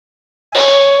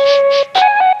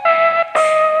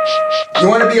You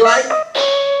want to be like?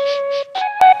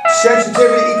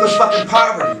 Sensitivity equals fucking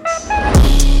poverty.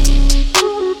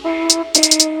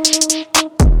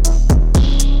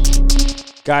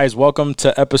 Guys, welcome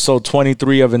to episode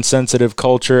 23 of Insensitive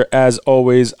Culture. As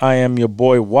always, I am your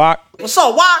boy, Wok. What's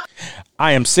up, Wok?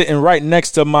 I am sitting right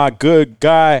next to my good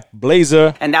guy,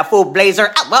 Blazer. And that fool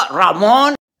Blazer,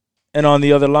 Ramon. And on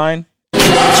the other line,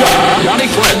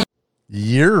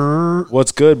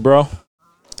 what's good, bro?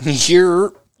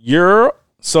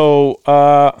 So,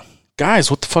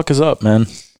 guys, what the fuck is up, man?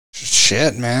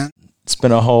 Shit, man. It's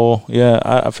been a whole,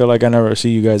 I feel like I never see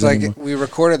you guys anymore. We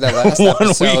recorded that last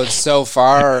episode so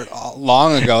far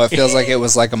long ago. It feels like it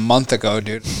was like a month ago,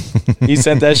 dude. He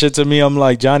sent that shit to me. I'm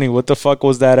like, Johnny, what the fuck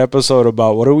was that episode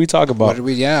about? What did we talk about?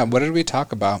 What did we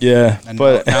talk about? Yeah, and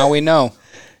but now we know.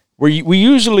 We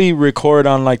usually record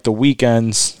on like the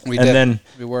weekends, then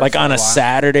like on a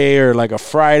Saturday or like a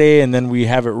Friday, and then we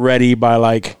have it ready by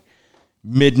like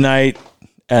midnight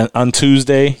on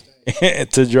Tuesday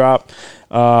to drop.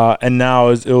 And now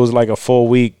it was like a full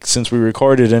week since we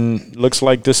recorded, and looks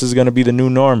like this is going to be the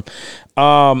new norm.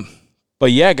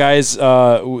 But yeah, guys,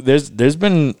 there's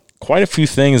been quite a few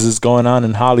things that's going on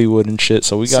in Hollywood and shit,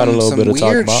 so we got a little bit to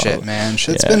talk about. Shit, man.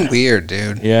 Shit's been weird,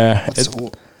 dude. Yeah.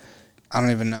 I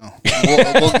don't even know.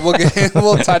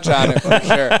 We'll touch on it for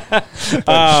sure.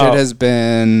 But shit has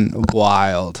been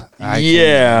wild.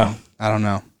 I don't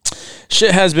know.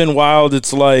 Shit has been wild.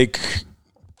 It's like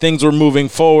things were moving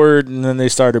forward, and then they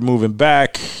started moving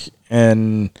back,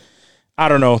 and I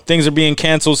don't know. Things are being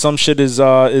canceled. Some shit is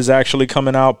actually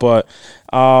coming out, but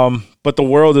the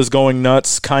world is going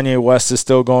nuts. Kanye West is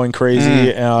still going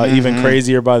crazy, even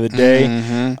crazier by the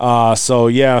day. So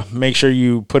yeah, make sure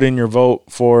you put in your vote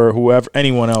for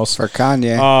anyone else for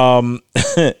Kanye.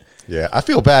 Yeah, I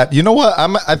feel bad. You know what?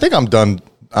 I think I'm done.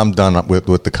 I'm done with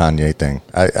the Kanye thing.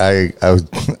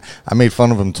 I made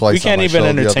fun of him twice. We can't even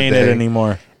entertain it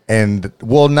anymore. And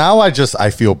well, now I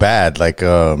feel bad. Like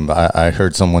I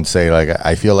heard someone say, like,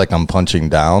 I feel like I'm punching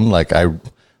down. Like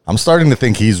I'm starting to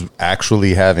think he's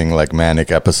actually having like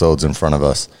manic episodes in front of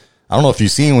us. I don't know if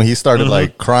you've seen when he started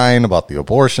like crying about the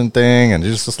abortion thing, and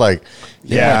just like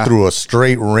went through a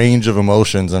straight range of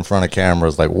emotions in front of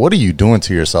cameras. Like, what are you doing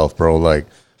to yourself, bro? Like,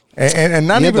 and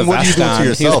not even what are you doing to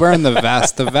yourself? He was wearing the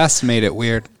vest. The vest made it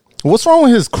weird. What's wrong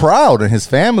with his crowd and his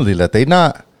family that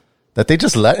they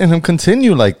just letting him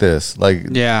continue like this? Like,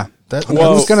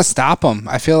 who's gonna stop him?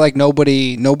 I feel like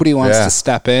nobody wants to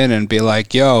step in and be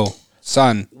like, "Yo,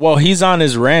 son." Well, he's on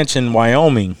his ranch in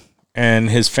Wyoming, and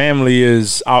his family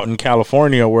is out in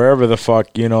California, wherever the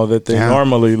fuck that they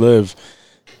normally live.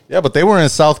 Yeah, but they were in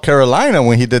South Carolina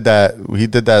when he did that. He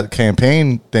did that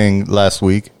campaign thing last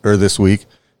week or this week.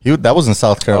 That was in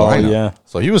South Carolina. Oh, yeah.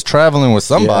 So he was traveling with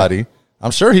somebody. Yeah. I'm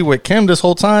sure he with Kim this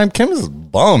whole time. Kim is a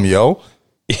bum, yo.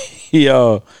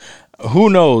 Yo,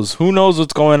 who knows? Who knows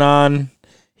what's going on?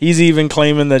 He's even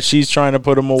claiming that she's trying to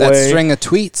put him away. That string of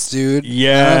tweets, dude.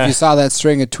 Yeah. I don't know if you saw that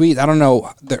string of tweets. I don't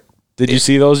know. Did you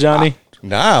see those, Johnny?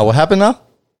 Nah, what happened now?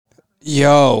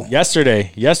 Yo. Yesterday,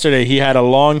 he had a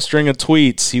long string of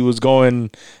tweets. He was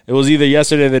going, it was either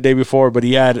yesterday or the day before, but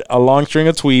he had a long string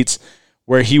of tweets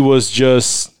where he was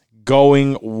just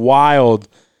going wild,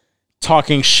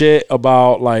 talking shit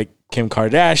about like Kim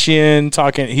Kardashian,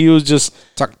 he was just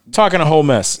talking a whole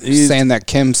mess. He's saying that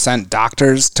Kim sent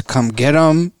doctors to come get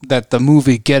him, that the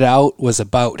movie Get Out was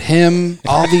about him.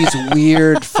 All these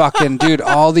weird fucking, dude,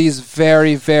 all these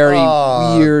very, very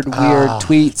weird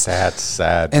tweets. That's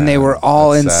sad. And they were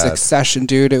all in succession,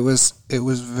 dude. It was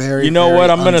very, you know very what?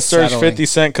 I'm going to search unsettling. 50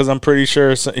 Cent because I'm pretty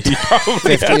sure he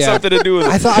probably had something to do with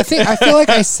it. I feel like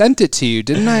I sent it to you.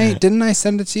 Didn't I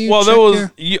send it to you? Well, there was,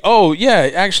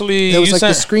 actually. It was like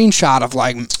a screenshot of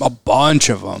like a bunch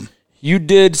of them. You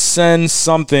did send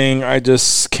something. I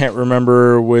just can't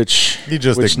remember which. He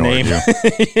just which ignored name. you.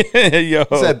 Yo.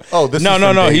 He said, this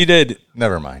No, he did.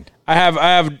 Never mind. I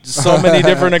have so many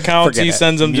different accounts. He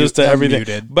sends them just to everything.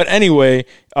 Muted. But anyway,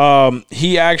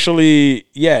 he actually,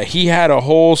 he had a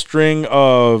whole string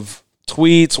of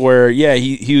tweets where,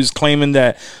 he was claiming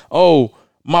that,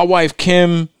 my wife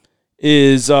Kim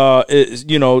is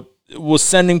was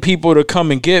sending people to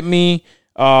come and get me.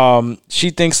 She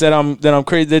thinks that I'm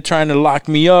crazy. They're trying to lock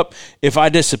me up. If I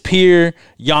disappear,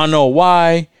 y'all know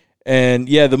why. And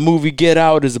the movie Get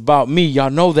Out is about me. Y'all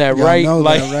know that, right?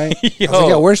 Right?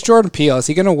 Where's Jordan Peele? Is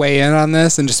he gonna weigh in on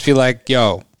this and just be like,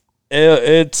 "Yo,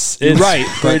 it's right,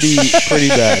 pretty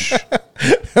bad."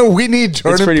 We need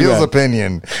Jordan Peele's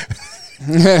opinion.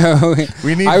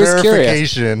 We need I was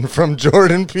verification from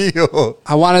Jordan Peele.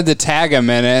 I wanted to tag him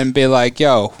in it and be like,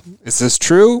 yo, is this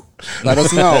true? Let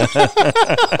us know.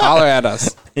 Holler at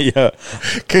us. Yeah.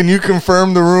 Can you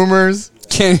confirm the rumors?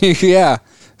 Can you? Yeah.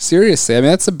 Seriously. I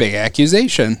mean, that's a big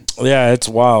accusation. Yeah, it's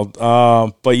wild.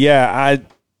 But yeah, I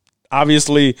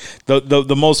obviously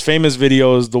the most famous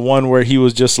video is the one where he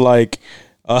was just like,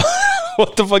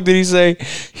 what the fuck did he say?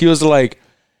 He was like,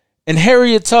 and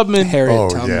Harriet Tubman.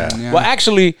 Yeah. Well,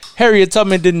 actually, Harriet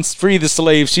Tubman didn't free the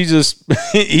slaves. She just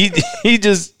he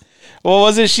just. What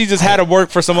was it? She just had to work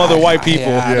for some other white people.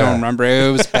 Yeah, I don't remember.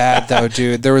 It was bad, though,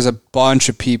 dude. There was a bunch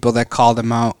of people that called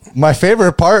him out. My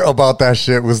favorite part about that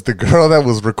shit was the girl that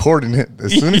was recording it.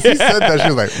 As soon as he said that, she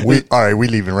was like, all right, we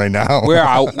leaving right now. We're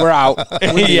out. We're out.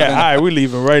 Yeah, all right, we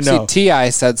leaving right now. See,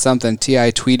 T.I. said something.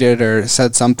 T.I. tweeted or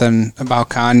said something about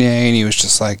Kanye, and he was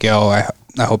just like, yo, I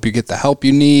hope you get the help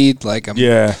you need. Like, I'm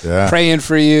praying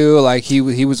for you. Like, he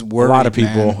was worried. A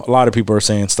lot of people are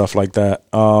saying stuff like that.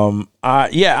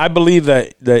 I believe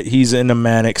that he's in a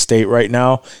manic state right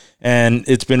now, and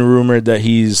it's been rumored that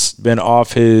he's been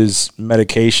off his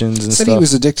medications and stuff. He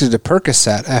was addicted to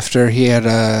Percocet after he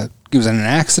was in an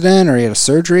accident or he had a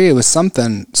surgery. It was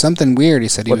something weird. He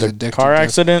said he was addicted. Car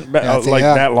accident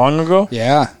that long ago?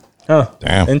 Yeah. Huh.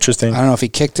 Damn. Interesting. I don't know if he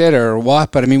kicked it or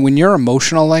what, but I mean, when you're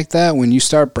emotional like that, when you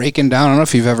start breaking down, I don't know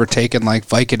if you've ever taken like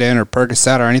Vicodin or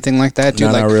Percocet or anything like that, dude.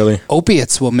 No, like, not really.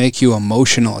 Opiates will make you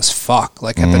emotional as fuck,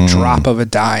 like at the drop of a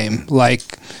dime. Like,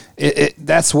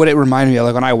 that's what it reminded me of.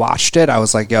 Like, when I watched it, I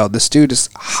was like, yo, this dude is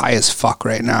high as fuck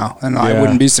right now. And I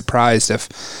wouldn't be surprised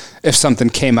if something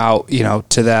came out,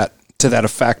 to that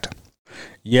effect.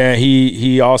 Yeah,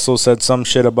 he also said some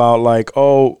shit about like,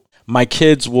 oh, my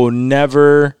kids will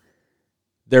never...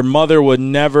 Their mother would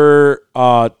never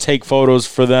take photos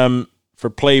for them for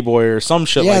Playboy or some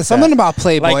shit like that. Yeah, something about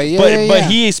Playboy. But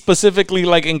he specifically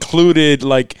like included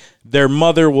like their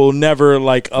mother will never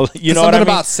like you know what I mean? Something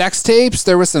about sex tapes.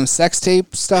 There was some sex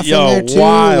tape stuff in there too.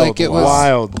 Wild, like it was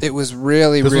wild. It was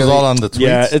really This was all on the tweets?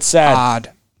 Yeah, it's sad.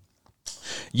 Odd.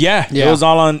 Yeah, it was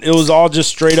all on. It was all just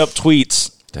straight up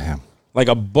tweets. Damn. Like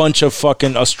a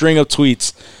string of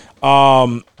tweets.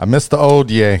 I miss the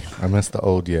old Ye. I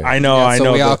know. I know.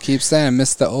 So we all keep saying, I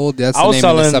miss the old. That's the name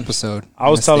of this episode. I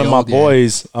was telling my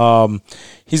boys,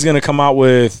 he's going to come out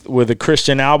with a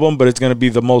Christian album, but it's going to be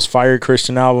the most fire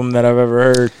Christian album that I've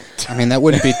ever heard. I mean, that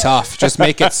wouldn't be tough. Just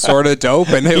make it sort of dope,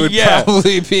 and it would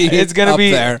probably be there.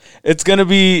 It's going to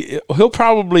be, he'll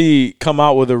probably come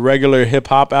out with a regular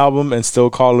hip-hop album and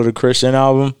still call it a Christian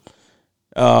album.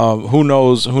 Who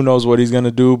knows what he's going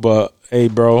to do, but hey,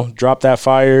 bro, drop that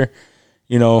fire,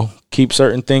 keep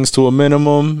certain things to a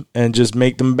minimum and just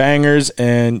make them bangers.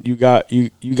 And you got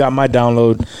my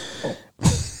download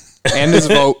and his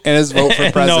vote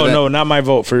for president. No, not my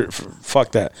vote for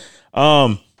fuck that.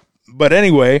 But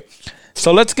anyway,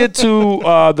 so let's get to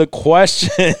the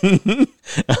question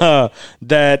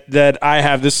that I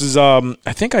have. This is,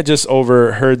 I think I just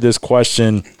overheard this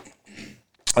question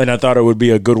and I thought it would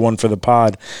be a good one for the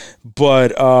pod,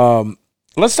 but,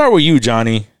 let's start with you,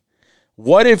 Johnny.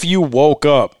 What if you woke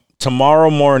up tomorrow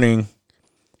morning,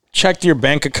 checked your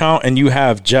bank account, and you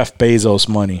have Jeff Bezos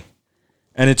money,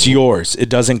 and it's yours? It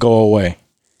doesn't go away.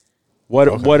 What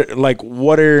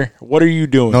are you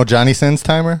doing? No Johnny Sins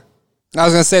timer? I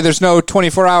was gonna say there's no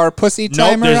 24-hour pussy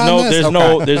timer.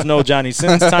 There's no Johnny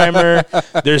Sins timer.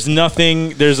 There's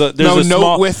nothing. There's a note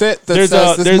small, with it that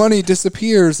says this money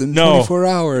disappears in 24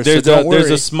 hours. There's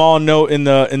a small note in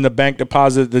the bank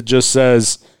deposit that just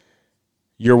says,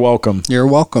 "You're welcome." You're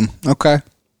welcome. Okay,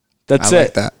 that's I it.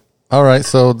 Like that. All right,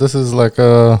 so this is like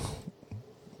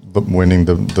winning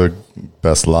the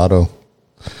best lotto.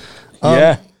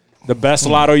 Yeah, the best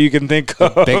lotto you can think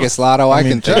of. Biggest lotto I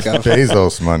can think Jeff of.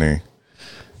 Bezos money.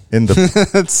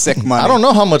 That's sick money. I don't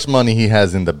know how much money he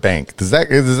has in the bank. Does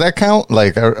that count?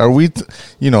 Like, are we?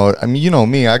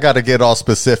 Me. I got to get all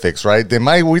specifics, right?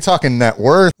 We talking net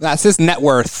worth? That's his net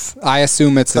worth. I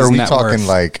assume it's his net worth. Are we talking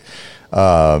like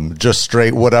just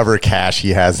straight whatever cash he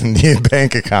has in the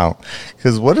bank account?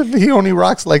 Because what if he only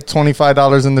rocks like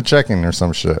 $25 in the checking or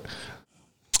some shit?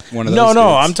 One of those.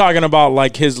 No. I'm talking about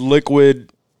like his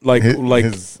liquid,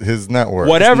 his net worth.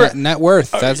 Whatever net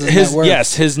worth. That's his net worth.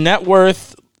 Yes, his net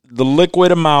worth. The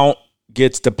liquid amount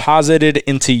gets deposited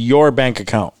into your bank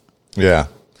account. Yeah.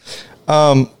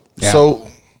 So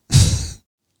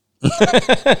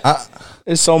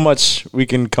there's so much we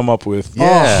can come up with.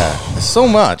 Yeah, so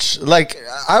much. Like,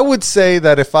 I would say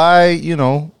that if I,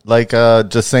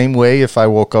 the same way if I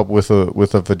woke up with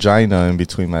a vagina in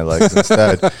between my legs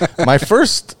instead, my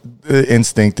first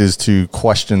instinct is to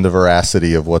question the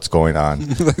veracity of what's going on.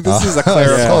 This is a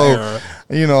clarifier.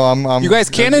 You know, I'm You guys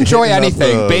can't enjoy hitting up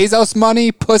anything. the- Bezos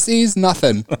money, pussies,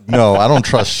 nothing. No, I don't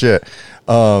trust shit.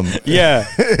 Yeah,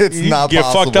 It's you not get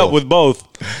fucked possible. up with both.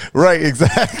 Right,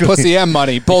 exactly. Pussy and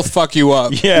money both fuck you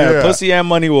up. Yeah, pussy and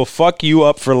money will fuck you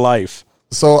up for life.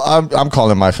 So I'm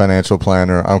calling my financial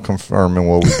planner. I'm confirming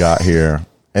what we got here,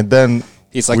 and then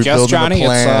He's like, we yes, building a Johnny,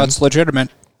 plan. it's legitimate.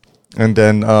 And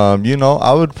then, you know,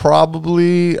 I would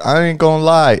probably, I ain't gonna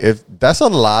lie, if that's a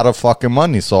lot of fucking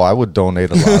money, so I would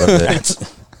donate a lot of it.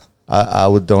 I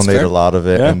would donate fair. a lot of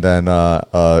it, Yeah. and then,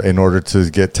 in order to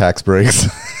get tax breaks,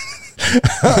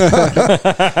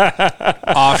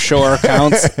 Offshore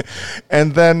accounts.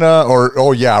 and then, I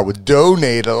would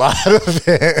donate a lot of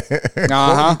it.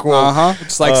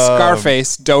 It's like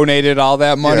Scarface donated all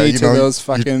that money you to know, those you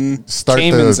fucking start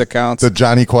Cayman's accounts. the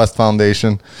Johnny Quest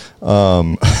Foundation,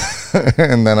 and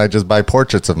then I just buy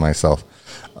portraits of myself.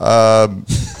 I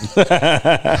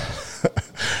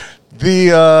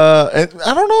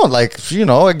don't know, like, you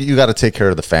know, you got to take care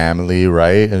of the family,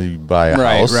 right? And you buy a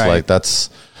house, right. like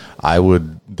I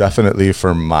would definitely,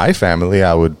 for my family,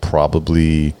 I would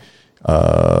probably,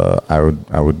 I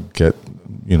would get,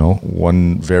 you know,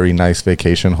 one very nice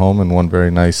vacation home and one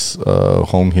very nice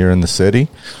home here in the city.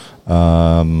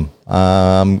 I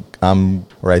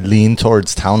lean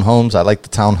towards townhomes. I like the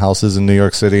townhouses in New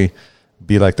York City.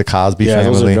 Be like the Cosby Yeah,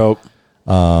 family. those are dope.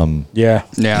 Yeah.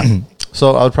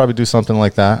 So I would probably do something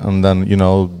like that, and then, you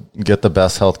know, get the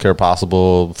best healthcare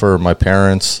possible for my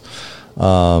parents,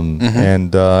 and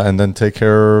then take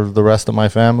care of the rest of my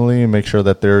family and make sure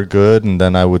that they're good. And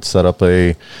then I would set up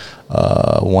a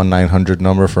 1-900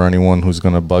 number for anyone who's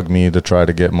going to bug me to try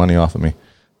to get money off of me.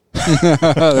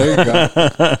 There you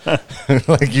go.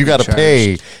 Like, you got to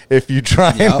pay if you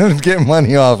try and get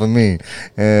money off of me.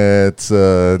 It's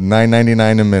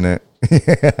 $9.99 a minute.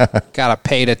 Gotta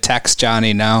pay to text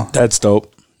Johnny now. That's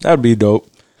dope. That'd be dope.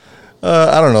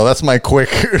 I don't know. That's my quick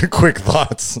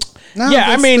thoughts. No, Yeah,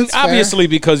 I mean, that's fair. obviously,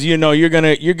 because, you know, you're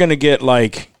gonna get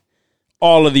like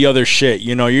all of the other shit.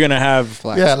 You know, you're gonna have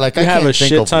Yeah, like, you I have can't a think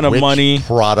shit of ton of which money.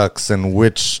 products and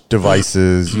which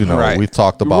devices. You know, Right. we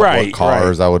talked about Right, what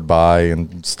cars I would buy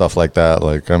and stuff like that.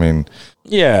 Like, I mean,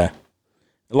 Yeah,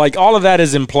 like all of that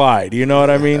is implied. You know what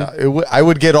I mean? I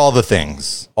would get all the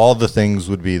things. All the things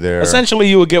would be there. Essentially,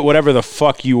 you would get whatever the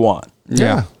fuck you want.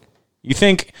 Yeah. You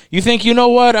think, you know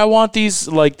what? I want these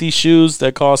shoes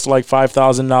that cost like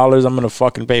 $5,000. I'm gonna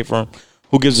fucking pay for them.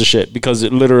 Who gives a shit? Because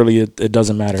it literally it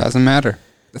doesn't matter. Doesn't matter.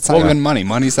 It's not even money.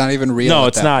 Money's not even real. No, at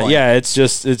it's that not. point. Yeah, it's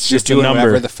just You're a doing number.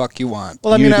 whatever the fuck you want.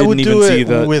 Well, I You mean, I would didn't do even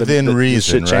see it within the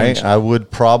reason, shit right? change. I would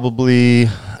probably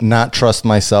not trust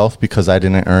myself because I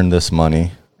didn't earn this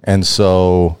money. And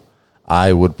so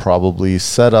I would probably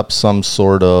set up some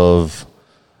sort of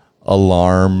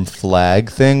alarm flag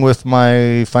thing with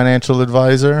my financial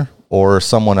advisor or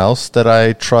someone else that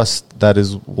I trust that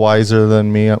is wiser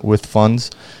than me with funds.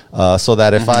 So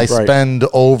that if I spend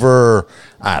over,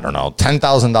 I don't know,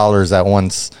 $10,000 at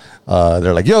once,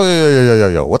 they're like,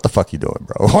 yo, what the fuck you doing,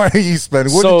 bro? Why are you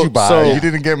spending? What did you buy? You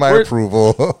didn't get my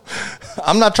approval.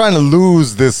 I'm not trying to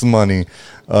lose this money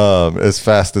as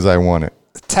fast as I want it.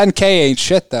 10K ain't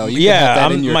shit though. You can have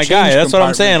that in your my change guy. That's what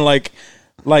I'm compartment. saying.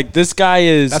 Like this guy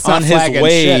is That's on not his flagging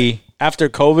way shit. after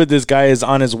COVID. This guy is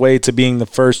on his way to being the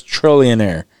first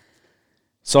trillionaire.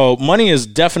 So money is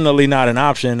definitely not an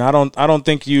option. I don't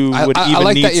think you would I even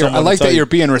like need that you're, someone. I like to tell that you're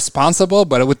being responsible,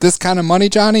 but with this kind of money,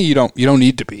 Johnny, you don't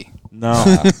need to be. No,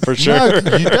 for sure.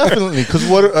 No, you definitely, because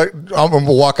I'm going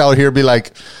to walk out here and be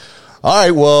like, all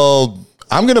right, well,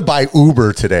 I'm going to buy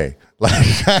Uber today. Like,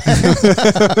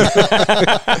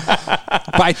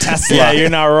 Buy Tesla. Yeah, you're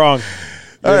not wrong.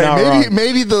 all You're not right, wrong.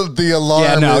 maybe the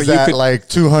alarm is you at could- like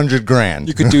 $200,000.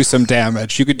 You could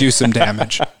do some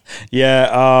damage.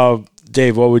 Yeah,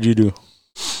 Dave, what would you do?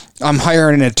 I'm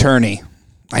hiring an attorney.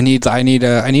 I need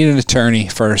an attorney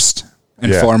first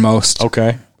and foremost.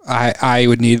 Okay. I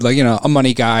would need a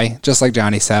money guy, just like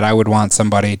Johnny said. I would want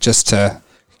somebody just to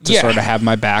sort of have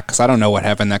my back because I don't know what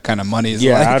having that kind of money is like.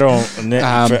 Yeah, I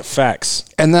don't. Facts.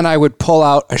 And then I would pull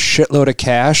out a shitload of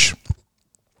cash.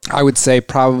 I would say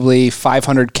probably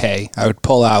 $500K. I would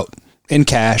pull out in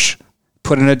cash,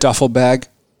 put in a duffel bag,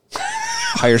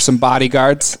 hire some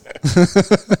bodyguards.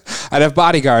 I'd have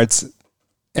bodyguards,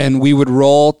 and we would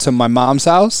roll to my mom's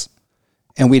house,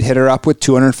 and we'd hit her up with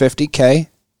 $250K.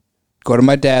 Go to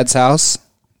my dad's house,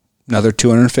 another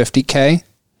 $250K,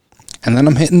 and then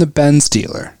I'm hitting the Benz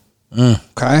dealer.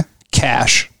 Okay,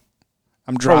 cash.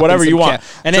 I'm dropping Or whatever some you want,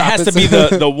 and it has to be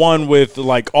the one with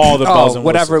like all the bells and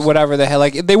whistles. whatever the hell.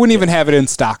 Like they wouldn't even have it in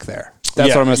stock there. That's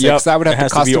Yeah, what I'm gonna say. yep. Because I would It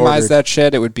have to has to be customize ordered. that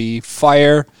shit. It would be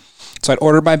fire. So I'd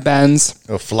order my Benz.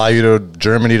 I'll fly you to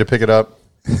Germany to pick it up.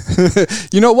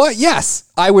 You know what? Yes,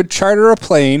 I would charter a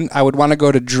plane. I would want to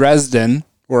go to Dresden,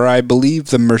 where I believe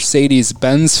the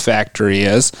Mercedes-Benz factory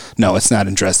is. No, it's not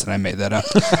in Dresden. I made that up.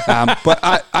 But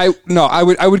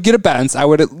I would get a Benz. I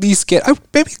would at least get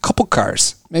maybe a couple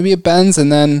cars, maybe a Benz,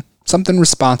 and then something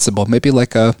responsible, maybe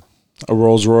like a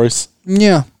Rolls Royce.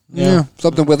 Yeah.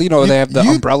 Something with, they have the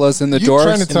umbrellas in the doors.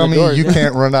 You're trying to tell me you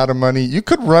can't run out of money? You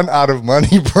could run out of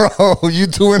money, bro. You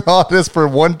doing all this for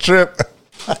one trip?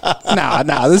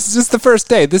 Nah. This is just the first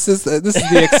day. This is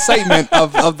the excitement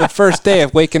of the first day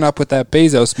of waking up with that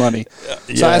Bezos money.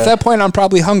 So at that point, I'm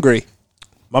probably hungry.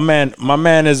 My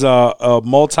man is a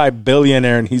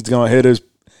multi-billionaire, and he's gonna hit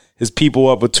his people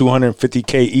up with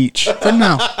 $250K each. For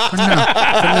now.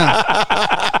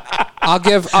 I'll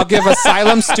give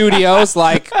Asylum Studios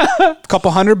like a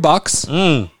couple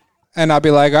 $100, and I'll be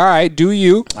like, all right, do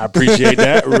you? I appreciate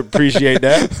that.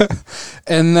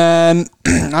 And then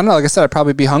I don't know. Like I said, I'd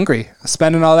probably be hungry.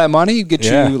 Spending all that money, get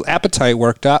you appetite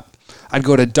worked up. I'd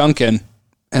go to Dunkin',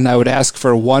 and I would ask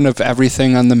for one of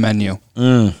everything on the menu,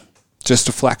 just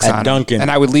to flex on Dunkin'. And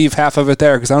I would leave half of it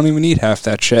there because I don't even eat half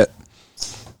that shit.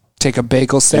 Take a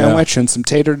bagel sandwich and some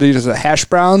hash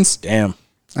browns. Damn.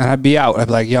 And I'd be out. I'd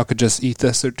be like, y'all could just eat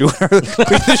this or do whatever.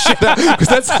 Clean this shit up. Because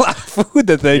that's a lot of food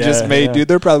that they just made, dude.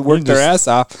 They're probably worked their ass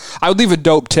off. I would leave a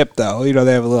dope tip, though. They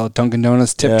have a little Dunkin'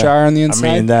 Donuts tip jar on the inside.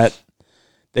 I mean, that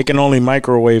they can only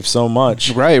microwave so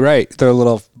much. Right. Their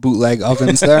little bootleg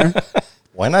ovens there.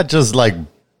 Why not just,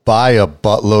 buy a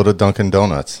buttload of Dunkin'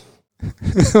 Donuts?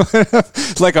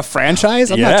 Like a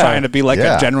franchise? I'm not trying to be like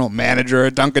a general manager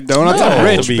at Dunkin' Donuts. I'm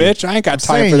rich, bitch. I ain't got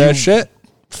time for that shit.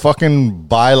 Fucking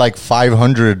buy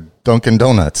 500 Dunkin'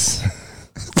 Donuts.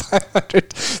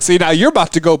 500. See, now you're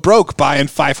about to go broke buying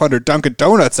 500 Dunkin'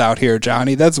 Donuts out here,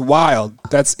 Johnny. That's wild.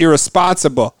 That's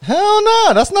irresponsible. Hell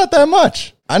no, that's not that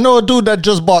much. I know a dude that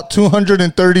just bought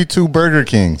 232 Burger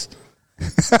Kings.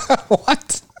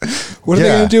 What? What are they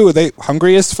going to do? Are they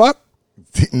hungry as fuck?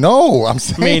 No, I'm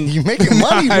saying you're making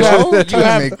money, bro. You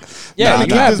gotta keep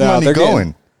this money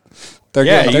going. You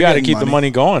got to keep the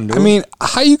money going, dude. I mean,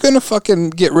 how you going to fucking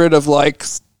get rid of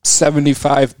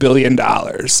 $75 billion?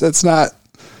 That's not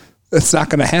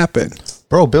going to happen.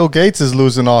 Bro, Bill Gates is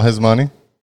losing all his money.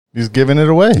 He's giving it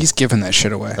away. He's giving that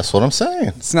shit away. That's what I'm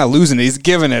saying. It's not losing it. He's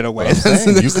giving it away. You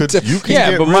can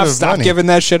get rid of stop money. giving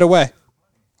that shit away.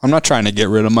 I'm not trying to get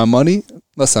rid of my money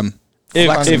unless I'm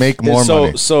flexing. Make more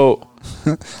money. So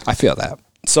I feel that.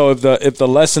 So if the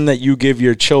lesson that you give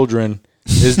your children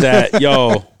is that,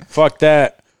 yo, fuck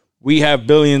that, we have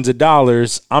billions of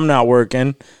dollars, I'm not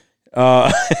working.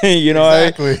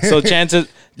 Exactly. So chances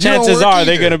are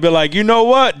they're gonna be like, you know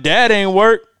what, Dad ain't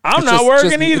work. I'm not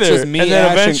working either. It's just me, and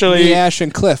then eventually Ash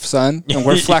and Cliff, son, and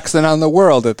we're flexing on the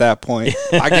world at that point.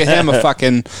 I get him a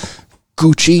fucking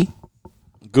Gucci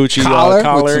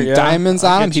collar with some diamonds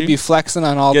on him. He'd be flexing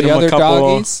on all the other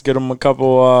doggies. Get him a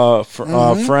couple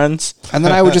friends. And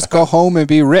then I would just go home and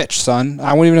be rich, son.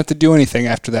 I wouldn't even have to do anything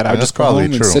after that. I would just go home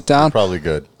and sit down. That's probably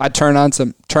good. I'd turn on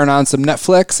some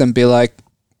Netflix and be like,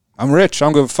 I'm rich. I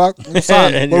don't give a fuck.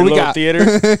 Son, and what your we little got?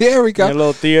 theater. Here we go. Your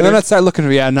little theater. And then I'd start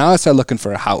looking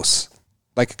for a house.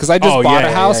 Because I just bought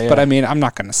a house, but I mean, I'm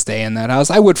not going to stay in that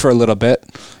house. I would for a little bit.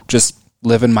 Just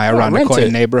live in my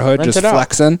Irondequoit neighborhood, just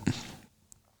flexing.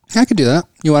 I could do that.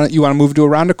 You want to move to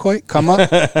Irondequoit? Come up.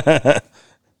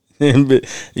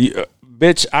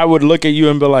 Bitch, I would look at you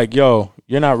and be like, yo,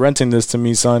 you're not renting this to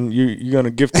me, son. You're going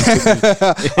to gift it to me.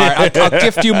 All right, I'll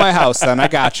gift you my house, son. I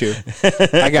got you.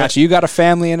 You got a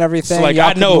family and everything. Like,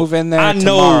 Y'all can move in there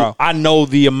tomorrow. I know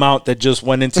the amount that just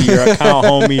went into your account,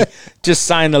 homie. Just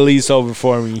sign the lease over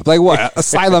for me. Like what?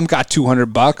 Asylum got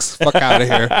 $200. Fuck out of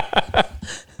here.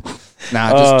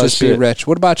 Nah, just be rich.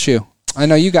 What about you? I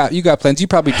know you got plans. You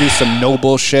probably do some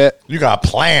noble shit. You got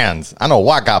plans. I know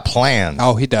Watt got plans.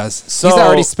 Oh, he does. So, he's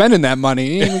already spending that money.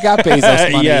 He ain't even got Bezos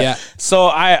money yet. So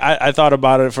I thought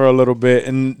about it for a little bit,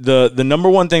 and the number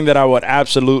one thing that I would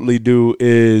absolutely do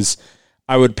is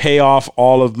I would pay off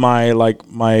all of my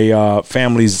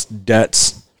family's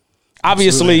debts.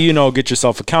 Obviously, get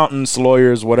yourself accountants,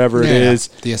 lawyers, whatever it is.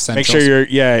 The essentials.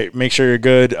 Make sure you're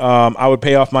good. I would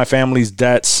pay off my family's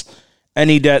debts.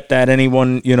 Any debt that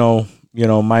anyone,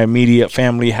 my immediate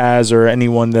family has, or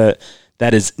anyone that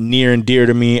is near and dear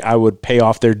to me, I would pay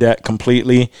off their debt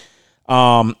completely.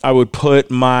 I would put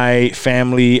my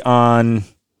family on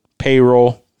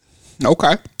payroll.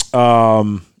 Okay.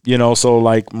 So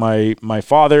like my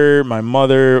father, my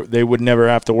mother, they would never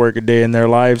have to work a day in their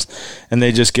lives, and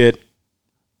they just get,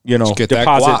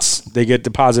 deposits. They get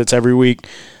deposits every week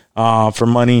for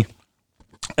money,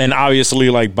 and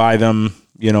obviously buy them,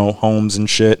 homes and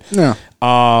shit. Yeah.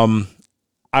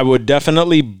 I would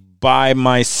definitely buy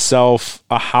myself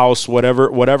a house,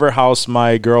 whatever house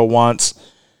my girl wants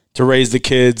to raise the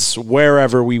kids,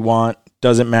 wherever we want,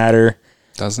 doesn't matter.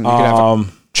 You could have a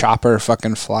chopper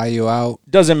fucking fly you out.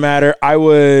 Doesn't matter. I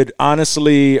would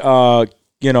honestly, of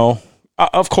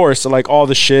course, like all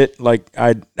the shit, like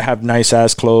I'd have nice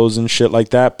ass clothes and shit like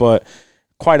that. But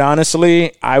quite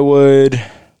honestly, I would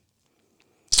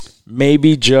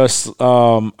maybe just,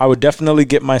 I would definitely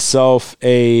get myself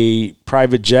a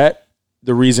private jet.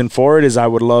 The reason for it is I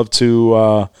would love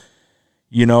to,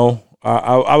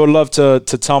 I would love to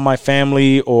tell my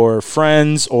family or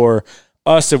friends or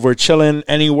us if we're chilling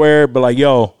anywhere, but like,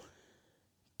 yo,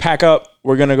 pack up.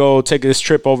 We're gonna go take this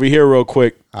trip over here real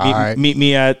quick. Meet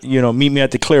me at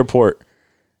the Clearport.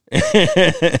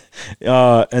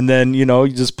 And then you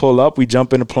just pull up. We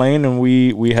jump in a plane and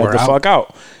we head the fuck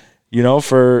out.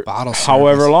 For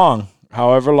however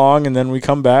long, and then we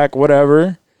come back,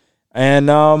 whatever. And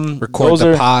record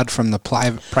the pod from the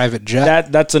private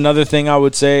jet. That's another thing I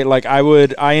would say. Like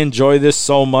I enjoy this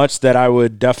so much that I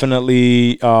would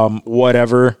definitely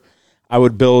I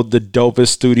would build the dopest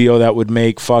studio that would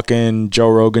make fucking Joe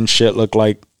Rogan shit look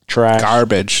like trash.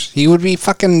 Garbage. He would be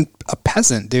fucking a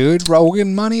peasant, dude.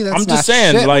 Rogan money. That's I'm just not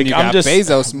saying, shit like when you I'm got just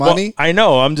Bezos money. Well, I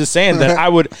know. I'm just saying that I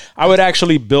would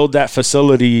actually build that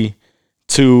facility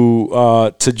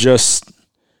to just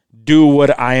do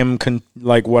what I am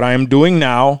what I am doing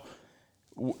now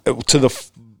to the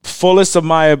fullest of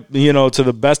my to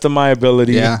the best of my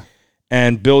ability. Yeah.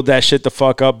 And build that shit the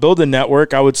fuck up. Build a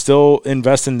network. I would still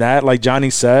invest in that. Like Johnny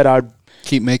said, I'd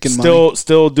keep making money.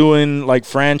 Still doing like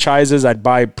franchises. I'd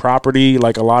buy property,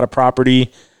 like a lot of property.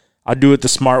 I'd do it the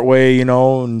smart way,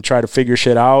 and try to figure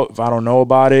shit out if I don't know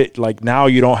about it. Like now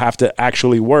you don't have to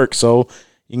actually work. So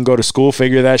you can go to school,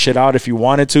 figure that shit out if you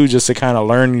wanted to, just to kind of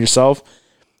learn yourself.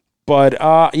 But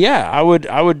yeah, I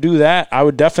would do that. I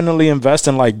would definitely invest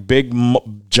in like big,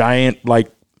 giant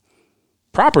like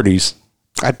properties.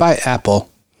 I'd buy Apple.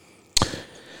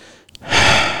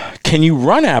 Can you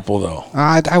run Apple though?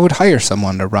 I would hire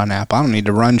someone to run Apple. I don't need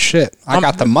to run shit. I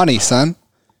got the money, son.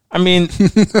 I mean,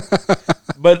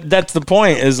 but that's the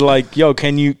point. Is like, yo,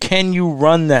 can you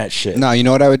run that shit? No, you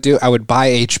know what I would do? I would buy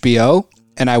HBO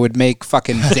and I would make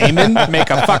fucking Damon make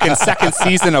a fucking second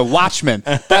season of Watchmen.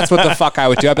 That's what the fuck I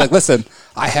would do. I'd be like, listen,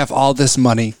 I have all this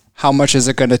money. How much is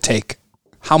it going to take?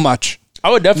 How much? I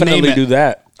would definitely do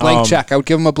that. Blank check. I would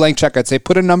give him a blank check. I'd say,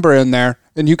 put a number in there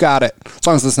and you got it. As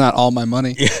long as it's not all my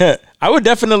money. Yeah, I would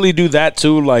definitely do that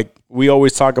too. Like we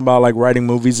always talk about like writing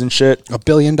movies and shit. $1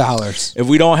 billion. If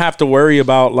we don't have to worry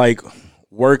about like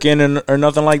working or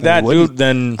nothing like that, dude,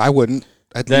 then I wouldn't.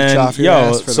 I'd leech off your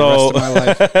ass for the rest of my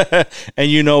life. And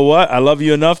you know what? I love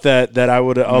you enough that I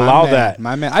would allow that.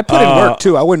 My man. I put in work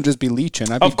too. I wouldn't just be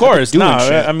leeching. Of course. No,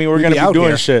 shit. I mean, we're going to be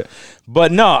doing shit.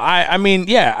 But no, I mean,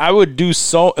 yeah, I would do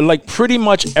so like pretty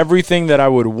much everything that I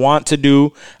would want to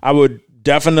do. I would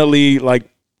definitely like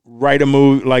write a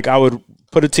movie. Like I would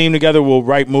put a team together. We'll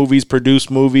write movies, produce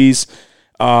movies.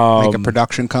 Make a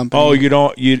production company. Oh, you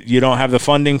don't have the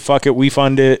funding? Fuck it. We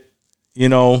fund it.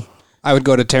 I would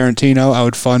go to Tarantino. I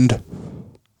would fund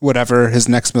whatever his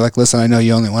next movie. Like, listen, I know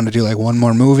you only want to do like one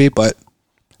more movie, but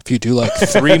if you do like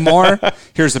 3 more,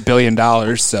 here's $1 billion.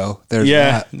 So there's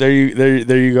that. There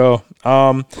you go.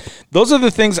 Those are the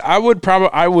things I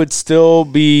would still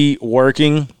be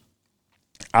working.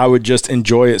 I would just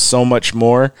enjoy it so much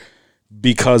more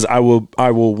because I will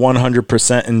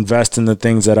 100% invest in the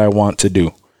things that I want to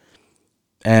do.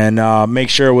 And make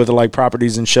sure with like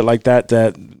properties and shit like that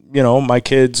my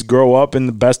kids grow up in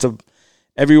the best of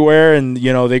everywhere, and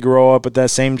they grow up with that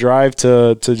same drive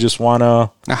to just want to.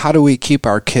 Now, how do we keep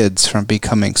our kids from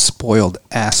becoming spoiled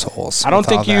assholes? I don't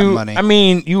think you. Money? I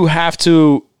mean, you have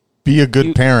to be a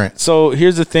good parent. So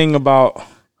here's the thing about.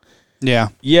 Yeah,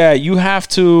 you have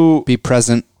to be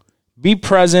present. Be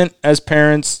present as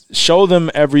parents. Show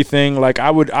them everything. Like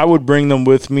I would bring them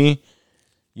with me.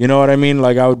 You know what I mean?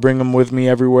 Like I would bring them with me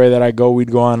everywhere that I go.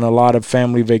 We'd go on a lot of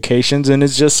family vacations, and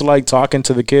it's just like talking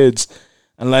to the kids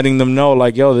and letting them know,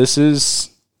 like, yo, this is.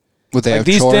 Would they like, have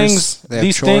these chores?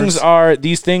 things?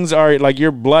 These things are like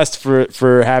you're blessed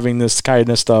for having this kind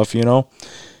of stuff. Yeah,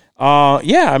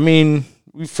 I mean,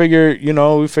 we figure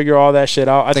all that shit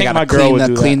out. I think my girl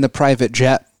would clean the private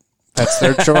jet. That's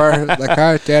their chore. Like, all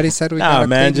right, Daddy said we gotta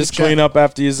man, just clean up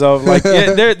after yourself. Like,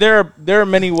 yeah, there are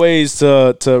many ways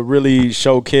to really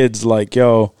show kids, like,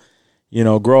 yo,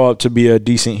 grow up to be a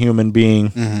decent human being.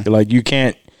 Mm-hmm. Like, you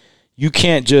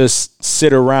can't just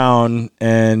sit around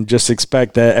and just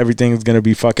expect that everything's gonna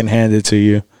be fucking handed to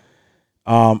you.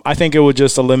 I think it would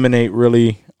just eliminate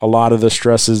really a lot of the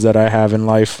stresses that I have in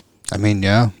life. I mean,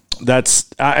 yeah.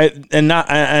 and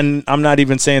I'm not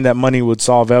even saying that money would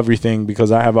solve everything,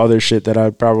 because I have other shit that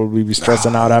I'd probably be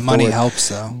stressing out after. Money helps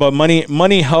though. But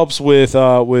money helps with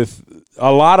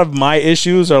a lot of my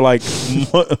issues are like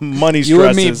money stresses. You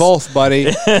and me both,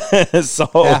 buddy. So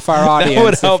half our audience, that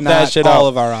would help if not that shit all out.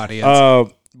 of our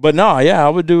audience. But no, yeah, I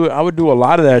would do a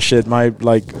lot of that shit. My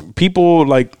like people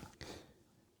like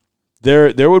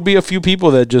there would be a few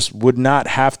people that just would not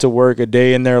have to work a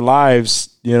day in their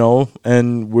lives, you know,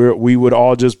 and we would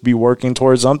all just be working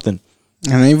towards something.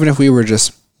 And even if we were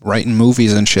just writing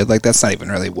movies and shit, like that's not even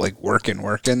really like working.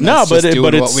 That's no, but just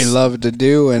doing it's what we love to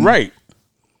do, and right.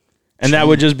 And that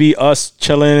would just be us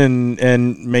chilling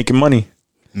and making money.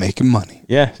 Making money.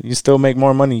 Yeah, you still make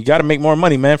more money. You got to make more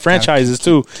money, man. Franchises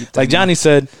too. Like Johnny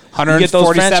said,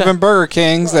 147 Burger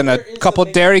Kings and a couple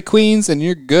Dairy Queens, and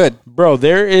you're good. Bro,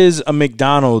 there is a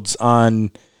McDonald's on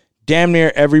damn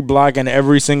near every block, and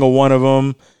every single one of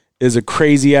them is a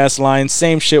crazy ass line.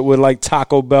 Same shit with like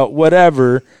Taco Bell,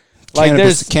 whatever. Like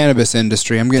there's cannabis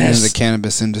industry. I'm getting into the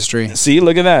cannabis industry. See,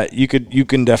 look at that. You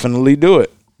can definitely do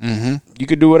it. Mm-hmm. You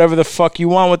could do whatever the fuck you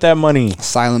want with that money.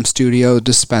 Asylum Studio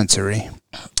Dispensary.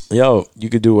 Yo, you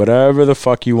could do whatever the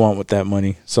fuck you want with that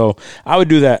money. So I would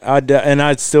do that.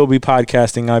 I'd still be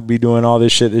podcasting. I'd be doing all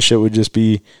this shit. This shit would just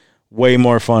be way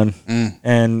more fun.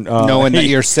 And knowing that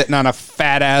you're sitting on a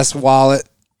fat ass wallet.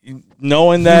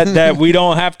 Knowing that we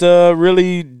don't have to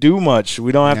really do much.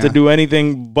 We don't have to do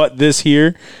anything but this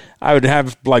here. I would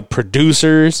have like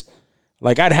producers.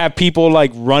 Like I'd have people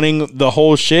like running the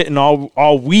whole shit, and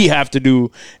all we have to do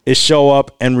is show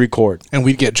up and record. And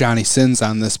we'd get Johnny Sins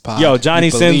on this pod. Yo, Johnny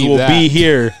Sins will be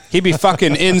here. He'd be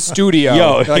fucking in studio.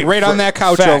 Yo, like right on that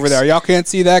couch facts. over there. Y'all can't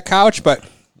see that couch, but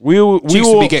we will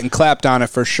be getting clapped on it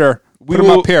for sure. Put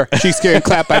him up here. Cheeks getting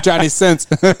clapped by Johnny Sins.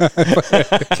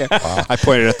 I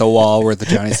pointed at the wall where the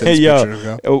Johnny Sins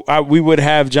picture go. We would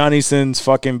have Johnny Sins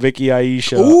fucking Vicky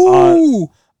Aisha.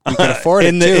 Ooh, we could afford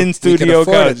it too. In studio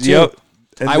couch. Yep.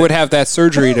 I would have that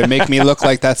surgery to make me look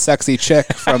like that sexy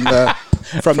chick from the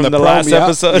last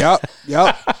episode.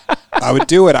 Yep. I would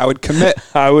do it. I would commit.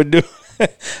 I would do.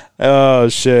 Oh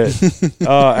shit.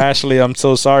 Ashley, I'm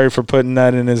so sorry for putting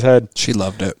that in his head. She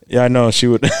loved it. Yeah, I know she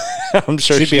would. I'm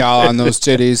sure she'd be all on those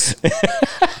titties.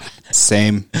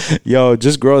 Same. Yo,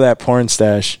 just grow that porn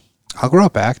stash. I'll grow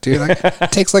it back, dude.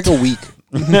 It takes like a week.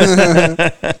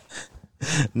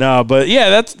 No, but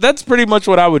yeah, that's pretty much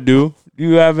what I would do. Do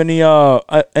you have any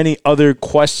other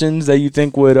questions that you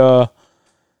think would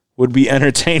be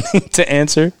entertaining to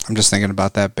answer? I'm just thinking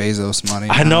about that Bezos money.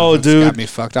 I know, dude. Got me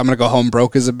fucked. I'm gonna go home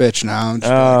broke as a bitch now. I'm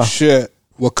just like, shit.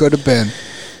 What could have been?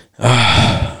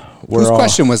 Whose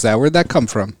question was that? Where'd that come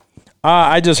from?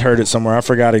 I just heard it somewhere. I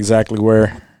forgot exactly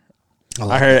where.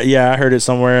 I heard it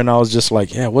somewhere, and I was just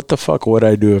like, yeah, what the fuck would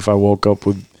I do if I woke up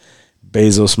with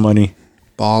Bezos money?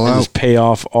 Ball out. Just pay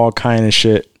off all kind of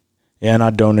shit. Yeah, and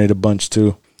I donate a bunch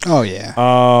too. Oh yeah. To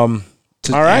all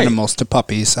right. Animals, to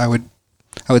puppies. I would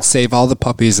save all the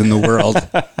puppies in the world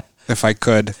if I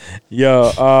could.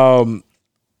 Yo,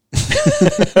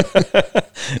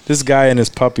 this guy and his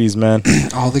puppies, man.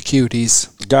 All the cuties.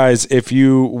 Guys, if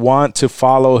you want to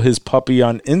follow his puppy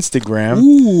on Instagram.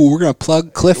 Ooh, we're going to plug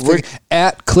at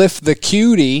Cliff the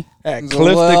Cutie. At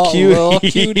Cliff the Cutie. Little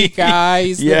cutie guy.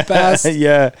 He's the best.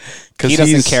 Yeah. He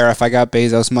doesn't care if I got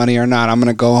Bezos money or not. I'm going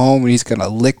to go home and he's going to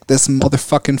lick this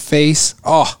motherfucking face.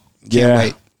 Oh, can't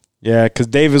wait. Yeah, because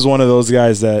Dave is one of those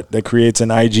guys that creates an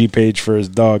IG page for his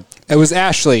dog. It was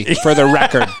Ashley, for the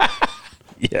record.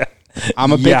 Yeah.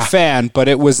 I'm a big fan, but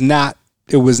it was not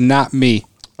me.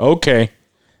 Okay.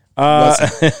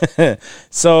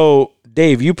 So,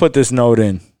 Dave, you put this note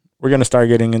in. We're going to start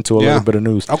getting into a little bit of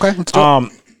news. Okay, let's do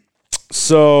it.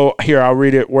 So here, I'll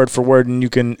read it word for word, and you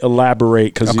can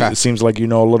elaborate because it seems like you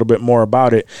know a little bit more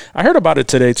about it. I heard about it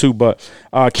today too, but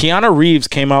Keanu Reeves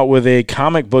came out with a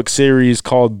comic book series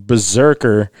called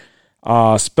Berserker,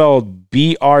 spelled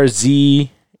BRZRKR.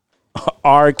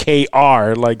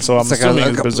 Like, so I'm assuming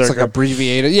it's Berserker. It's like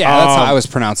abbreviated. Yeah, that's how I was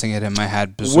pronouncing it in my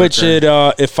head. Berserker. Which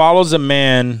it follows a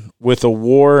man with a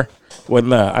war. I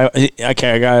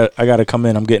gotta come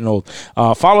in. I'm getting old.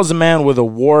 Follows a man with a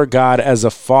war god as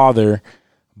a father,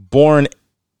 born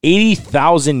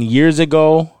 80,000 years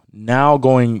ago. Now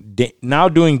doing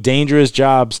dangerous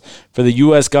jobs for the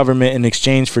U.S. government in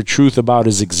exchange for truth about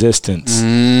his existence.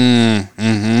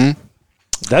 Mm-hmm.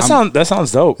 That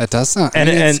sounds dope. That does sound. And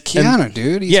it's Keanu,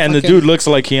 dude. He's and the dude looks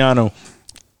like Keanu.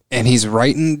 And he's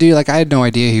writing, dude. Like I had no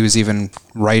idea he was even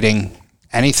writing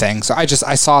anything. So I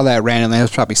saw that randomly. It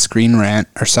was probably Screen Rant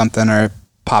or something, or it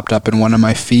popped up in one of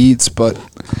my feeds, but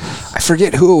I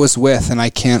forget who it was with, and I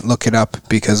can't look it up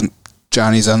because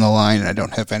Johnny's on the line and I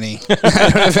don't have any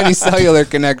cellular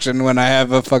connection when I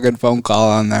have a fucking phone call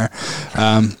on there.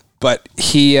 But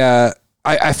he, I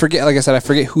forget, like I said, I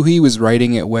forget who he was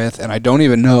writing it with, and I don't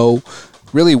even know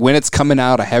really when it's coming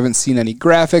out. I haven't seen any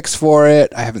graphics for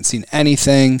it. I haven't seen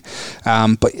anything.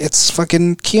 But it's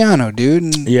fucking Keanu, dude.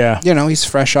 And, you know, he's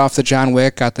fresh off the John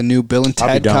Wick, got the new Bill and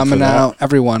Ted coming out.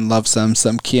 Everyone loves some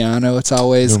Keanu. It's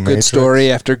always new good Matrix.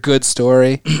 Story after good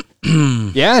story.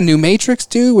 Yeah, new Matrix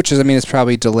too, which is, I mean, it's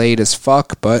probably delayed as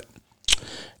fuck, but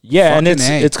yeah, and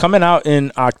it's coming out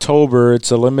in October.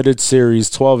 It's a limited series,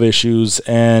 12 issues,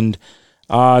 and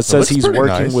it says he's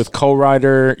working with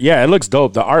co-writer. Yeah, it looks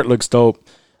dope. The art looks dope.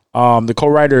 The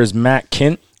co-writer is Matt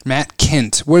Kint. Matt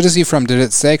Kint. Where is he from? Did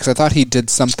it say? Because I thought he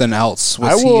did something else.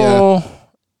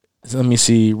 Let me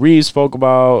see. Reeves spoke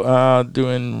about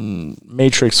doing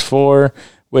Matrix 4,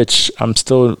 which I'm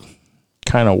still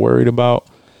kind of worried about.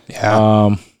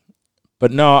 Yeah.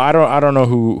 But no, I don't know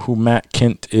who Matt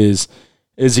Kint is.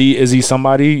 Is he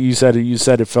somebody? You said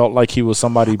it felt like he was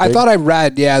somebody big. I thought I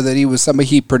read, that he was somebody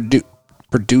he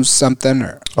produced something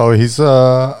or. Oh, he's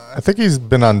I think he's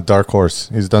been on Dark Horse.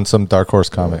 He's done some Dark Horse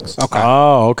comics. Okay.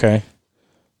 Oh, okay.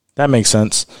 That makes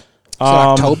sense. So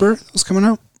October it's coming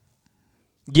out?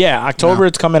 Yeah, October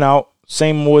it's coming out.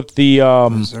 Same with the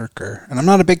Berserker. And I'm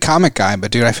not a big comic guy,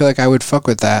 but dude, I feel like I would fuck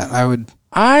with that.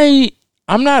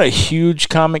 I'm not a huge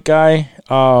comic guy.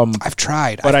 I've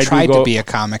tried. But I've tried to be a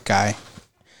comic guy.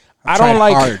 I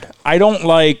don't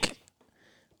like.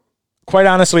 Quite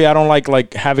honestly, I don't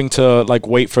like having to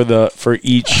wait for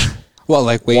each. Well,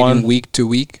 like waiting week to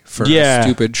week for a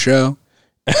stupid show.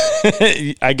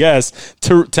 I guess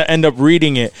to end up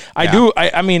reading it.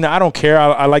 I mean, I don't care.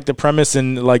 I like the premise,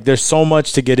 and there's so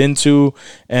much to get into.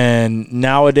 And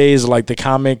nowadays, the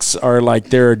comics are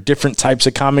there are different types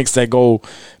of comics that go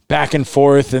back and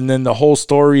forth, and then the whole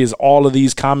story is all of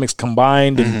these comics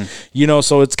combined, and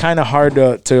so it's kind of hard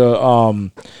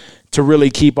to really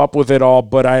keep up with it all.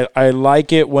 But I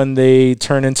like it when they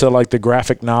turn into the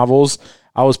graphic novels.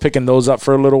 I was picking those up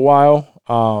for a little while.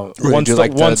 Once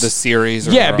the series,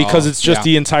 because it's just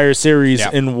the entire series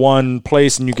in one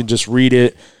place, and you can just read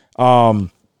it.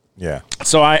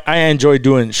 So I enjoy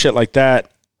doing shit like that.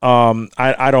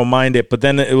 I don't mind it, but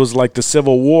then it was the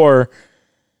Civil War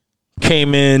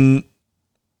came in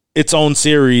its own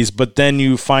series, but then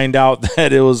you find out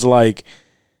that it was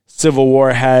Civil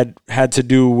War had to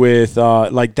do with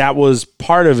that was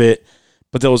part of it,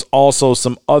 but there was also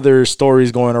some other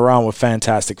stories going around with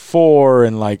Fantastic Four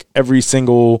and every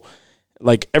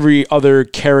other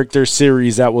character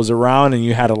series that was around, and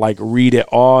you had to read it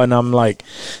all. And I'm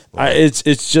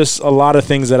it's just a lot of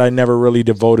things that I never really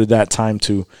devoted that time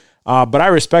to. But I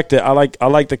respect it. I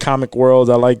like the comic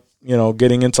world. I like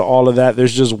getting into all of that.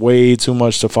 There's just way too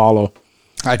much to follow.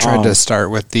 I tried to start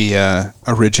with the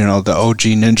original, the OG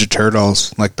Ninja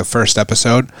Turtles, the first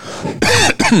episode.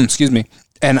 Excuse me.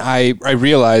 And I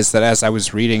realized that as I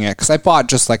was reading it, because I bought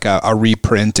just a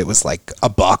reprint, it was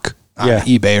 $1 on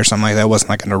eBay or something like that. It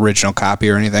wasn't an original copy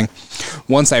or anything.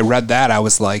 Once I read that, I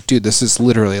was like, dude, this is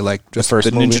literally just the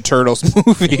Ninja Turtles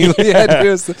movie. Dude, it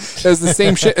was the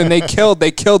same shit. And they killed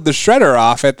the Shredder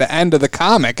off at the end of the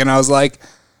comic. And I was like,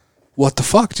 what the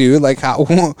fuck, dude?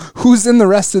 Who's in the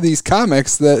rest of these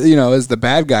comics that, is the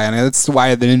bad guy? And that's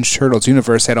why the Ninja Turtles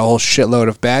universe had a whole shitload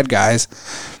of bad guys.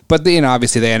 But,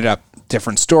 obviously they ended up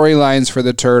different storylines for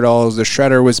the Turtles. The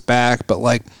Shredder was back,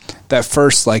 but, that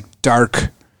first, dark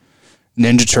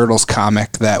Ninja Turtles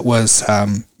comic that was,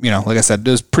 like I said,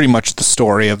 it was pretty much the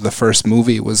story of the first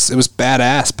movie. It was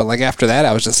badass, but, after that,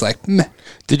 I was just meh.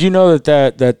 Did you know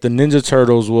that the Ninja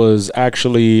Turtles was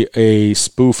actually a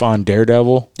spoof on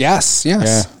Daredevil? Yes.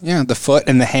 Yeah, the foot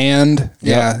and the hand.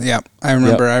 Yeah. I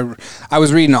remember I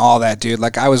was reading all that, dude.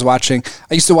 I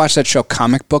used to watch that show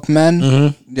Comic Book Men.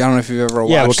 Mm-hmm. I don't know if you've ever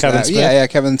watched with Kevin that. Smith. Yeah,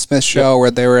 Kevin Smith show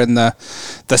where they were in the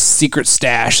secret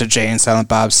stash, the Jay and Silent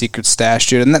Bob secret stash,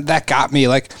 dude. And that got me,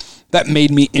 that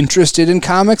made me interested in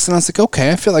comics, and I was like,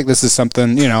 okay, I feel like this is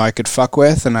something, I could fuck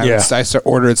with, and I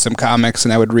ordered some comics,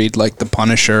 and I would read, The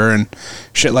Punisher and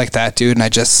shit like that, dude,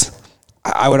 and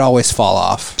I would always fall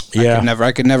off. Yeah.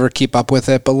 I could never keep up with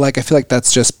it, but, I feel like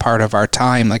that's just part of our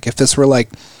time. If this were,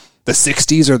 the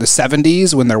 60s or the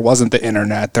 70s, when there wasn't the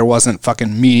internet, there wasn't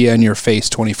fucking media in your face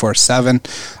 24/7,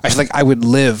 I feel like I would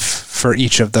live for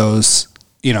each of those,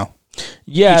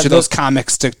 each of those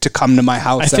comics to come to my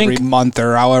house every month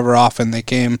or however often they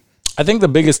came. I think the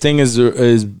biggest thing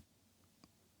is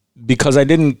because I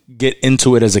didn't get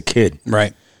into it as a kid.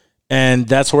 Right. And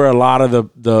that's where a lot of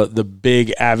the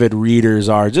big avid readers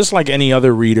are, just like any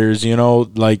other readers, you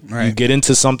get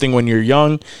into something when you're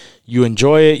young, you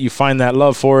enjoy it, you find that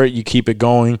love for it, you keep it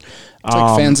going. It's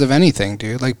like fans of anything,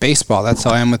 dude. Like baseball. That's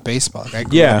how I am with baseball. Like I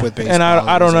grew up with baseball. And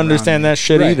I don't understand that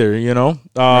shit either, you know?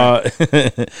 But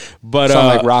sound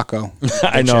like Rocco.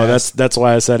 I know, that's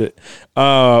why I said it.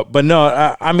 But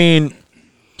no, I mean,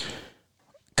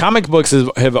 comic books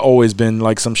have always been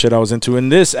like some shit I was into.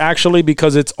 And this actually,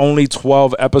 because it's only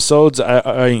 12 episodes,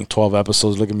 I ain't 12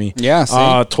 episodes, look at me. Yeah,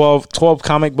 see? 12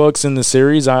 comic books in the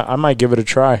series, I might give it a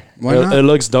try. Why not? It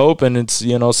looks dope, and it's,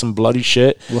 you know, some bloody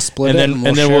shit. We'll split and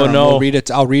it, then we'll know.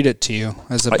 I'll read it to you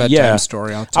as a bedtime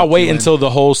story. I'll wait until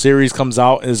the whole series comes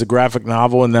out as a graphic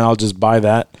novel, and then I'll just buy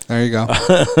that. There you go.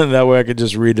 That way I could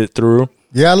just read it through.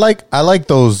 Yeah, I like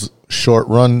those short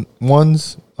run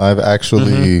ones. I've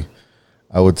actually,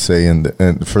 I would say,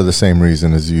 and for the same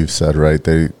reason as you've said, right?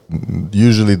 They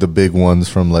usually, the big ones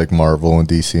from like Marvel and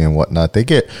DC and whatnot, they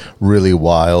get really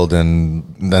wild, and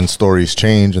then stories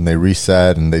change and they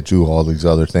reset and they do all these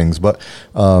other things. But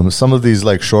some of these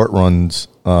like short runs,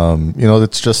 you know,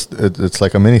 it's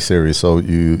like a mini series. So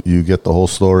you get the whole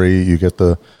story, you get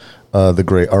the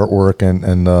great artwork,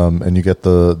 and you get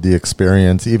the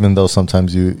experience. Even though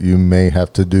sometimes you may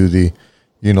have to do the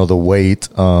wait.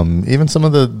 Even some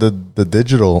of the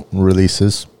digital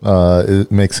releases,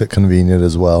 it makes it convenient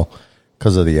as well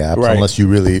because of the apps, right. Unless you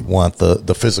really want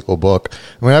the physical book.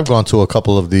 I mean, I've gone to a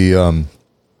couple of the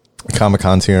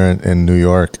Comic-Cons here in New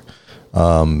York,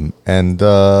 and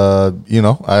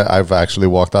I've actually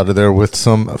walked out of there with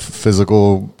some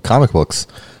physical comic books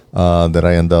that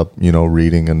I end up,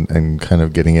 reading and kind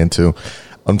of getting into.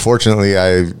 Unfortunately,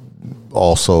 I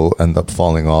also end up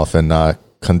falling off and not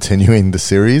continuing the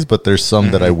series, but there's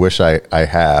some that I wish I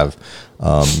have.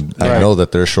 I know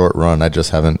that they're short run. I just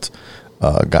haven't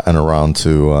gotten around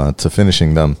to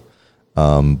finishing them.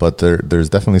 But there's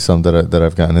definitely some that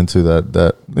I've gotten into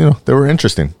that they were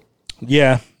interesting.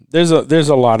 Yeah, there's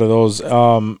a lot of those.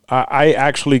 I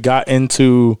actually got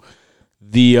into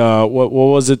the what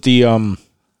was it, the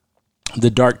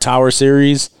Dark Tower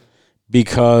series,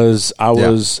 because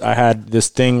I had this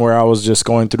thing where I was just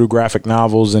going through graphic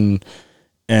novels and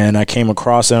I came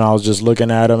across it and I was just looking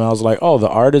at them and I was like, oh, the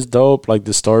art is dope, like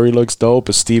the story looks dope,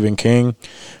 it's Stephen King,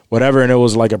 whatever, and it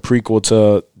was like a prequel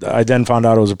to, I then found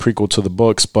out it was a prequel to the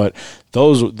books, but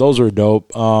those were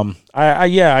dope.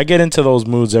 I get into those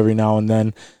moods every now and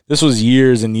then. This was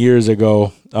years and years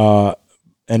ago,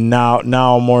 and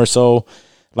now more so,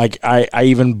 like I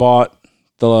even bought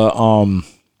the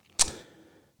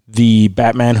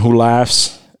Batman Who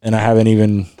Laughs, and I haven't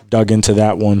even dug into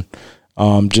that one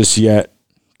just yet.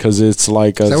 Because it's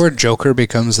like is that where Joker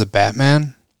becomes the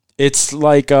Batman? It's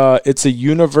like it's a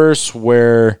universe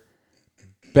where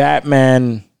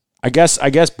Batman, I guess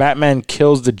Batman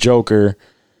kills the Joker,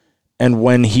 and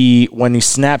when he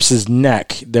snaps his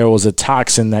neck, there was a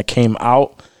toxin that came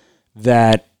out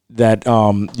that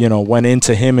went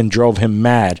into him and drove him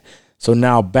mad. So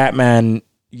now Batman,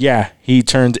 he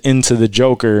turned into the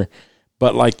Joker,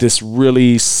 but like this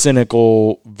really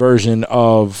cynical version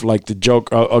of like the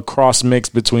Joker, a cross mix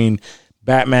between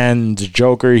Batman and the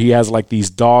Joker. He has like these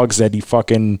dogs that he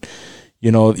fucking,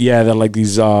 they're like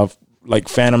these like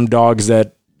phantom dogs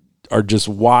that are just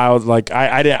wild. Like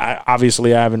I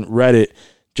obviously I haven't read it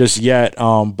just yet,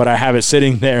 but I have it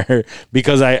sitting there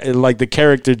because I like the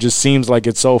character just seems like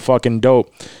it's so fucking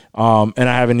dope, and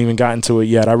I haven't even gotten to it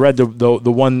yet. I read the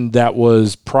one that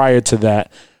was prior to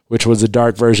that, which was a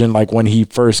dark version, like when he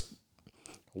first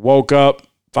woke up,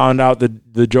 found out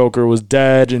that the Joker was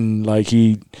dead, and like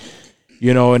he,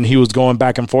 and he was going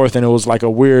back and forth, and it was like a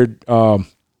weird,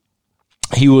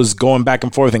 he was going back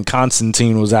and forth, and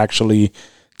Constantine was actually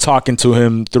talking to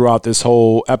him throughout this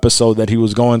whole episode that he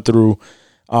was going through.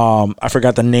 I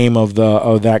forgot the name of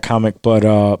that comic, but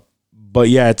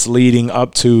yeah, it's leading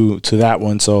up to that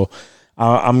one, so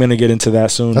I'm gonna get into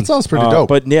that soon. That sounds pretty dope.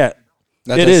 But yeah.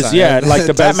 It is, like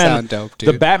the Batman. Dope, dude.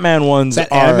 The Batman ones are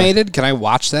animated. Can I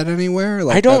watch that anywhere?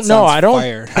 Like, I don't know. I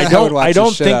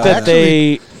don't think that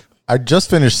they. I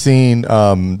just finished seeing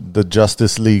the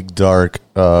Justice League Dark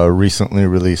recently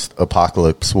released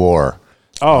Apocalypse War.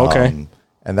 Oh, okay.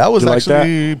 And that was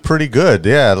actually pretty good.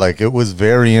 Yeah, like it was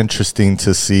very interesting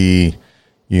to see,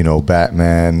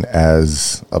 Batman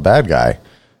as a bad guy,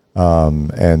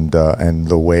 and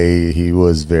the way he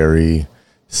was very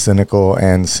cynical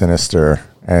and sinister,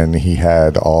 and he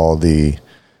had all the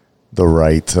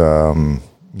right,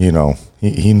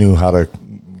 he knew how to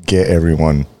get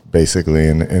everyone basically,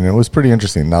 and it was pretty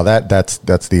interesting. Now that's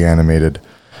the animated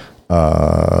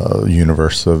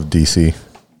universe of DC.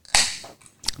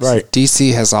 Right.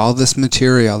 DC has all this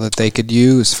material that they could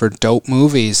use for dope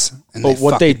movies. And but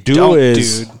what they do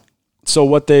is, So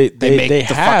what they make the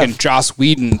have fucking Joss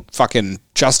Whedon fucking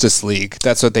Justice League.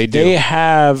 That's what they do.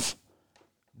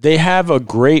 They have a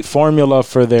great formula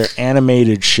for their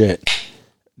animated shit.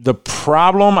 The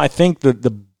problem, I think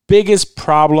the biggest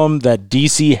problem that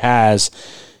DC has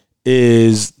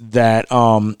is that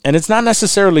and it's not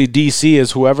necessarily DC,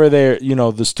 is whoever they're,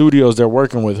 the studios they're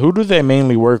working with. Who do they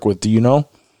mainly work with? Do you know?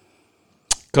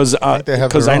 Because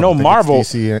I know Marvel,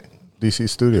 DC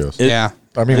Studios. Yeah.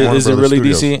 I mean, is it really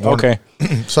Studios. DC? Okay.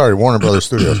 Sorry, Warner Brothers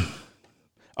Studios.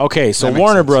 Okay, so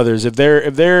Warner Brothers, if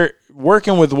they're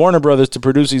working with Warner Brothers to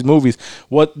produce these movies,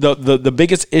 what the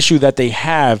biggest issue that they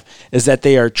have is that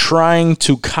they are trying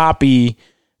to copy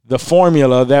the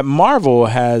formula that Marvel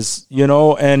has,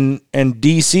 and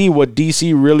DC. What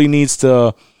DC really needs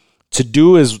to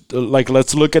do is, like,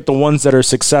 let's look at the ones that are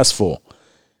successful.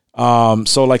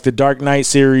 So like the Dark Knight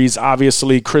series,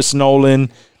 obviously Chris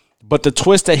Nolan, but the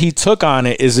twist that he took on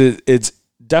it is it's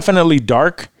definitely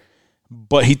dark,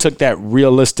 but he took that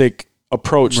realistic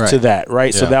approach to that,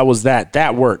 right? Yeah. So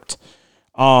that worked.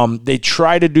 They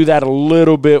tried to do that a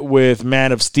little bit with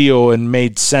Man of Steel and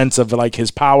made sense of like his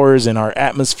powers and our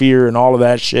atmosphere and all of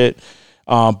that shit.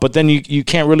 But then you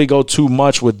can't really go too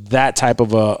much with that type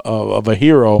of a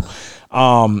hero.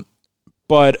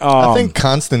 But I think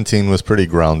Constantine was pretty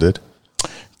grounded.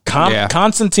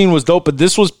 Constantine was dope, but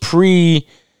this was pre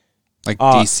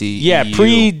DC. Yeah,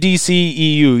 pre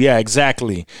DCEU. Yeah,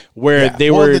 exactly. Where the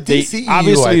DCEU,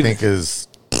 obviously, I think is.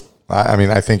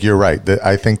 I think you're right.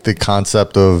 I think the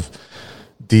concept of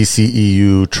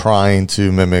DCEU trying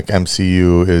to mimic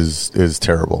MCU is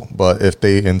terrible. But if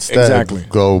they instead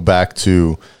go back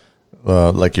to,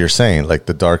 like you're saying, like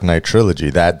the Dark Knight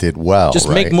trilogy, that did well. Just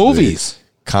make movies.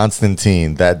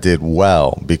 Constantine, that did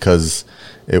well because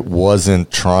it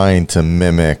wasn't trying to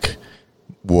mimic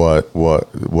what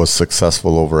was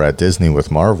successful over at Disney with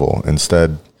Marvel.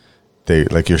 Instead, they,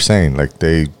 like you're saying, like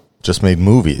they just made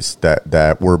movies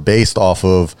that were based off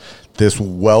of this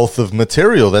wealth of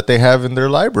material that they have in their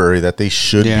library that they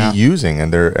should be using,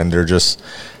 and they're just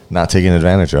not taking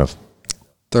advantage of.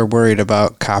 They're worried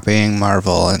about copying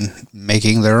Marvel and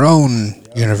making their own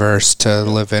universe to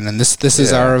live in, and this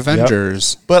is our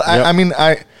Avengers. Yep. But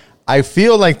I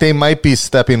feel like they might be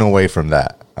stepping away from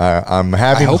that. I'm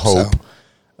having hope.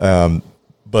 So.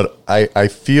 But I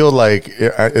feel like,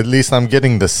 at least I'm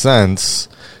getting the sense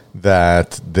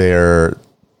that they're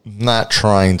not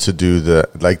trying to do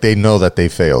they know that they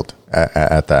failed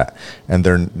at that, and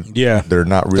they're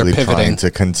not really trying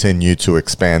to continue to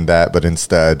expand that, but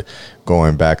instead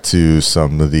going back to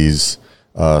some of these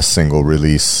single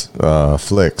release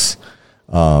flicks.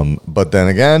 But then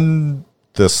again,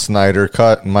 the Snyder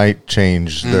Cut might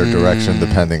change their direction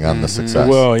depending on the success.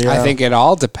 Well, yeah. I think it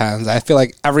all depends. I feel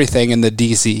like everything in the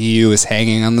DCEU is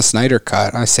hanging on the Snyder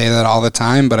Cut. I say that all the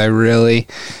time, but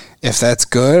if that's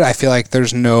good, I feel like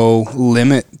there's no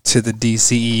limit to the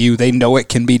DCEU. They know it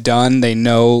can be done. They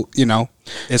know,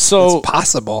 it's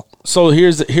possible. So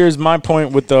here's my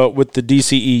point with the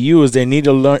DCEU is they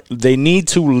need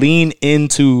to lean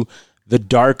into the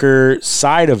darker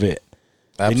side of it.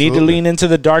 Absolutely. They need to lean into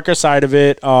the darker side of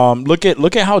it. Look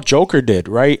at how Joker did,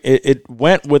 right? It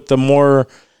went with the more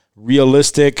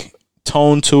realistic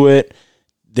tone to it.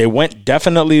 They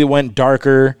definitely went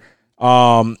darker.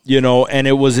 And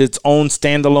it was its own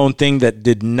standalone thing that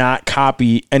did not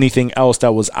copy anything else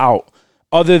that was out,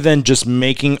 other than just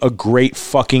making a great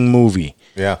fucking movie.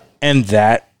 Yeah. And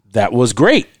that was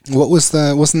great. What was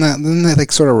didn't they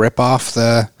like sort of rip off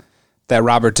that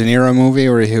Robert De Niro movie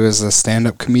where he was a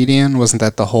stand-up comedian? Wasn't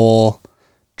that the whole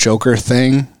Joker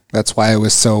thing? That's why it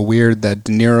was so weird that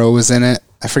De Niro was in it.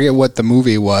 I forget what the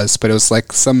movie was, but it was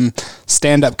like some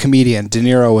stand-up comedian. De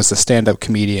Niro was a stand-up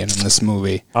comedian in this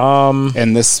movie.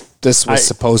 And this was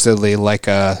supposedly like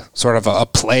a sort of a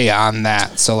play on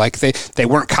that. So like they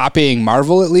weren't copying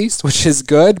Marvel, at least, which is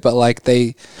good, but like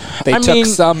they took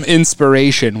some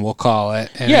inspiration, we'll call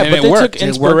it. And but they took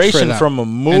inspiration from a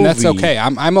movie. And that's okay.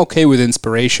 I'm okay with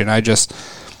inspiration.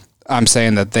 I'm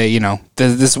saying that they,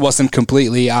 this wasn't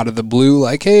completely out of the blue.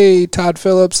 Like, hey, Todd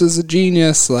Phillips is a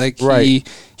genius. Like, right.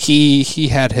 he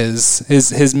had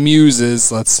his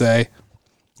muses, let's say.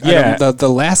 Yeah. The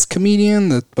Last Comedian,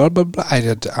 the blah blah blah. I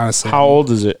did honestly. How old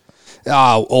is it?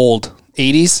 Old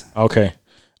 80s. Okay.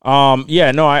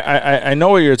 I know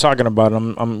what you're talking about.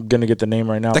 I'm gonna get the name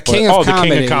right now. The King of Comedy.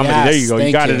 The King of Comedy. Yes, there you go.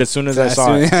 You got it as soon as I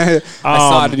saw it. I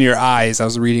saw it in your eyes. I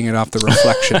was reading it off the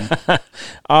reflection.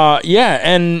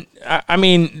 And I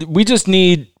mean, we just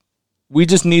need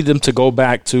them to go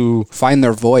back to find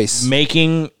their voice.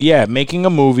 Making a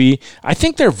movie. I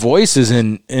think their voice is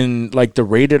in like the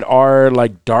rated R,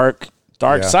 like dark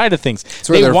dark side of things. That's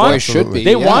where their voice should be.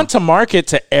 They want to market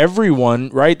to everyone,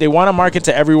 right? They want to market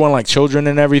to everyone, like children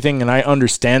and everything, and I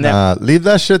understand that. Leave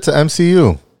that shit to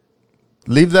MCU.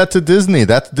 Leave that to Disney.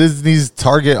 That's Disney's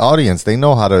target audience. They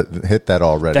know how to hit that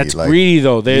already. That's greedy,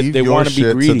 though. They want to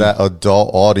be greedy to that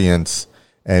adult audience,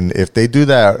 and if they do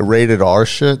that rated R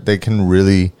shit, they can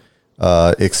really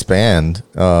expand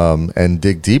and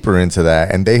dig deeper into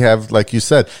that. And they have, like you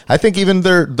said, I think even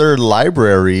their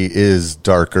library is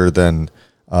darker than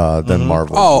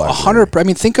Marvel. Oh, 100%. I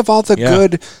mean, think of all the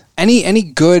good any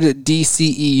good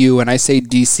DCEU, and I say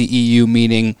DCEU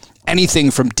meaning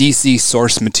anything from DC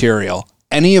source material.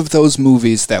 Any of those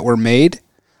movies that were made,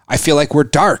 I feel like were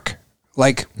dark.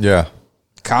 Like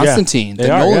Constantine, the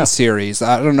Nolan series.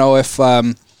 I don't know if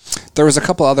there was a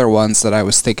couple other ones that I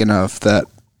was thinking of that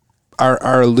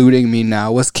are eluding me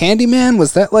now. Was Candyman?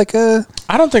 Was that like a?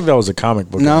 I don't think that was a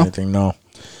comic book or anything. No,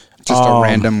 just a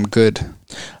random good.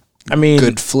 I mean,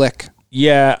 good flick.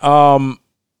 Yeah.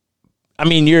 I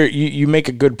mean, you make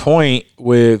a good point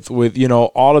with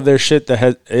all of their shit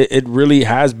that it really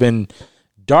has been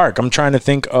dark. I'm trying to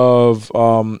think of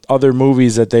other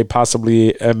movies that they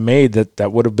possibly have made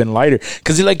that would have been lighter.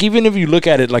 Because like even if you look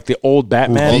at it, like the old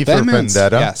Batman,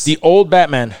 the old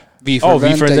Batman. V for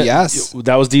Vendetta, yes.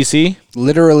 That was DC?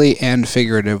 Literally and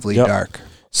figuratively dark.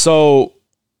 So,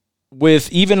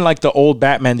 with even like the old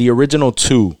Batman, the original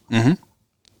two,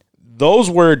 those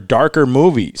were darker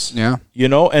movies. Yeah.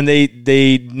 And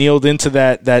they kneeled into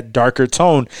that darker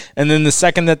tone. And then the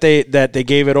second that they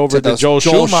gave it over to Joel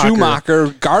Schumacher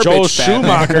garbage Joel Batman.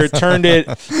 Schumacher turned it.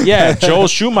 Yeah, Joel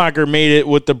Schumacher made it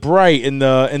with the bright and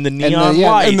the neon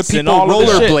lights and the people and all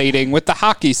rollerblading with the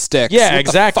hockey sticks. Yeah, what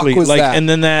exactly. The fuck was that? And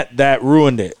then that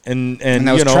ruined it. And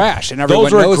that was trash. And everyone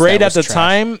those were knows great that at the was trash.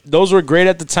 time. Those were great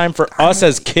at the time for us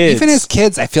as kids. Even as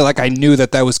kids, I feel like I knew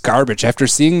that was garbage. After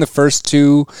seeing the first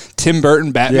two Tim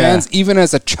Burton Batmans, even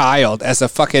as a child, as a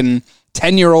fucking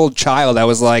 10-year-old child, I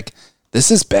was like, this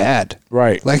is bad.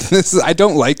 Right. Like I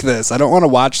don't like this. I don't want to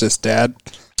watch this, Dad.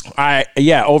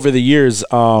 Over the years,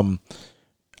 I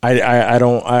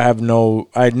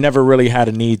never really had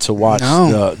a need to watch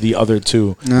the other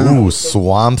two. No. Ooh,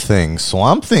 Swamp Thing.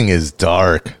 Swamp Thing is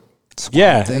dark.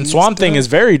 Swamp Thing is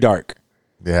very dark.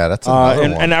 Yeah, that's another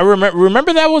one. And I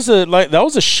remember that was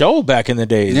a show back in the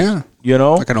days. Yeah.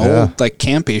 Like an old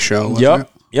campy show.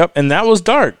 Yep, and that was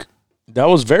dark. That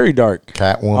was very dark.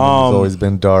 Catwoman has always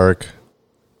been dark.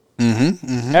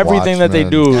 Everything that they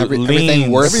do,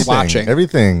 everything worth watching.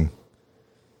 Everything.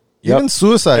 Yep. Even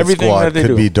Suicide Squad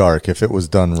could be dark if it was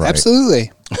done right.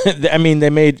 Absolutely. I mean, they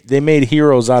made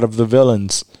heroes out of the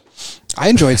villains. I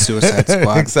enjoyed Suicide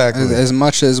Squad. Exactly. As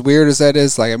much as weird as that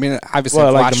is, like, I mean, obviously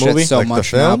I've watched it so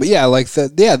much now, but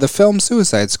the film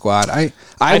Suicide Squad.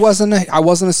 I wasn't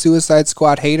a Suicide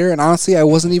Squad hater, and honestly, I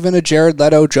wasn't even a Jared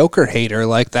Leto Joker hater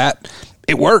like that.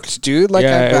 It worked, dude. Like,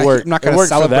 it worked. I'm not going to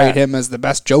celebrate him as the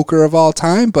best Joker of all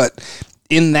time, but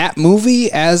in that movie,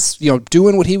 as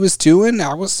doing what he was doing,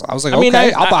 I was like,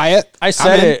 I'll buy it. I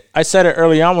said it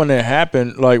early on when it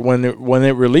happened, like when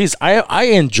it released. I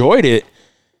enjoyed it.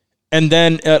 And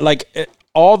then,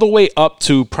 all the way up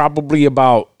to probably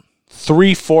about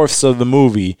 3/4 of the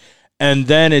movie, and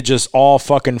then it just all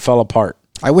fucking fell apart.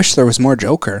 I wish there was more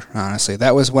Joker, honestly.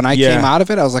 That was when I came out of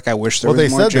it, I was like, I wish there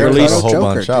was more Joker. Well, they said they released a whole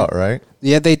bunch out, right?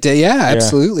 Yeah, they did. Yeah,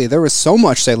 absolutely. There was so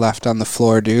much they left on the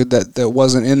floor, dude, that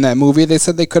wasn't in that movie. They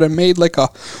said they could have made like a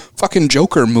fucking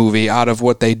Joker movie out of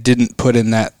what they didn't put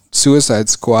in that Suicide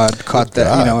Squad cut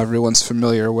that everyone's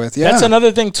familiar with. Yeah, that's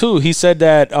another thing too. He said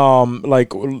that like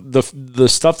the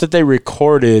stuff that they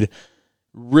recorded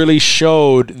really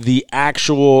showed the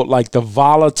actual the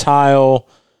volatile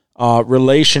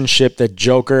relationship that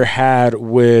Joker had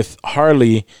with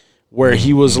Harley, where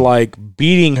he was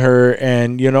beating her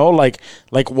and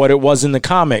like what it was in the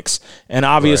comics. And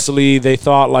obviously they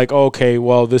thought okay,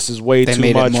 well, this is way too much.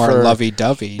 They made it more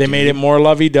lovey-dovey. They made it more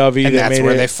lovey-dovey. And that's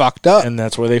where they fucked up. And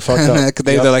that's where they fucked up.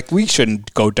 They're like, we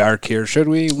shouldn't go dark here, should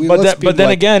we? But then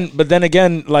again,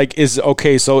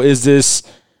 so is this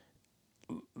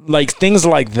things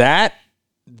like that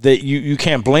you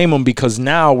can't blame them, because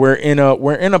now we're in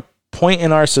a point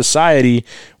in our society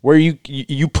where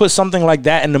you put something like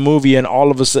that in the movie, and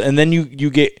all of a sudden, and then you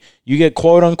get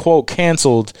quote unquote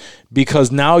canceled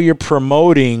because now you're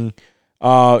promoting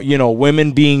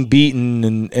women being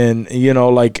beaten and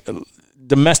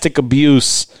domestic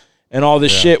abuse and all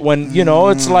this shit, when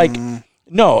it's like,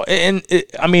 no, and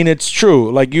I mean, it's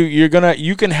true. Like you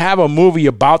can have a movie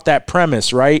about that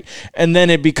premise, right? And then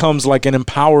it becomes like an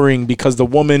empowering because the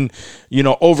woman,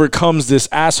 overcomes this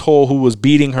asshole who was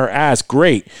beating her ass.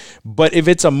 Great. But if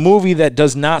it's a movie that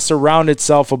does not surround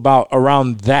itself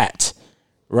around that,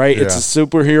 right? Yeah. It's a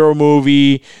superhero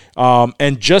movie.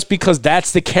 And just because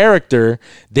that's the character,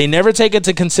 they never take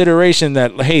into consideration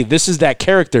that, hey, this is that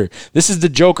character. This is the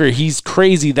Joker. He's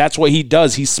crazy. That's what he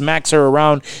does. He smacks her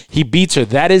around. He beats her.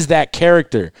 That is that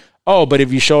character. Oh, but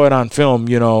if you show it on film,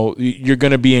 you know, you're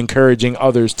going to be encouraging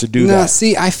others to do that.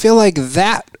 See, I feel like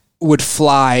that would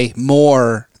fly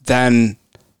more than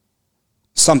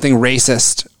something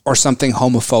racist or something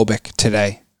homophobic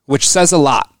today, which says a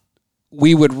lot.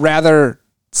 We would rather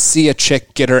see a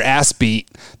chick get her ass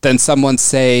beat than someone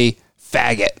say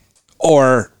faggot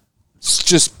or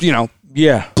just, you know,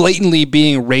 blatantly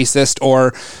being racist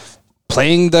or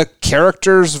playing the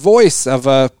character's voice of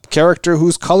a character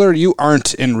whose color you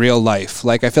aren't in real life.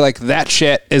 Like, I feel like that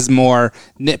shit is more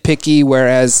nitpicky,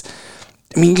 whereas,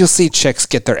 I mean, you'll see chicks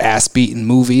get their ass beat in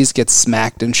movies, get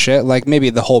smacked and shit. Like, maybe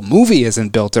the whole movie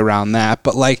isn't built around that,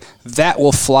 but, like, that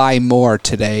will fly more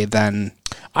today than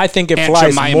I think it Aunt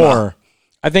flies Jemima. more.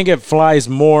 I think it flies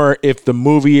more if the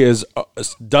movie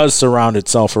does surround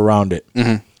itself around it.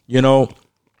 Mm-hmm. You know?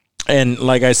 And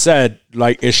like I said,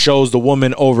 like it shows the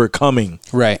woman overcoming.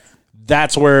 Right.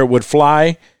 That's where it would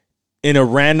fly. In a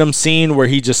random scene where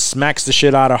he just smacks the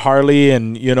shit out of Harley,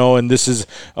 and you know, and this is,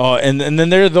 and then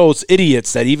there are those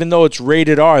idiots that even though it's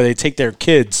rated R, they take their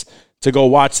kids to go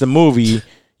watch the movie,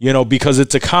 you know, because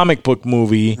it's a comic book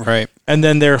movie, right? And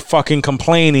then they're fucking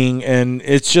complaining, and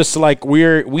it's just like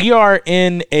we are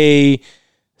in a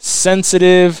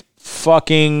sensitive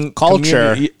fucking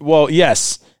culture. Community. Well,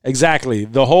 yes. Exactly.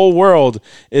 The whole world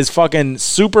is fucking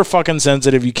super fucking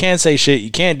sensitive. You can't say shit.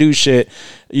 You can't do shit,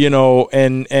 you know,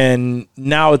 and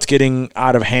now it's getting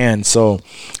out of hand. So,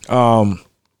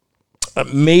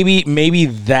 maybe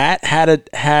that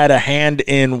had a hand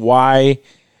in why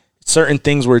certain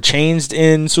things were changed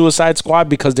in Suicide Squad,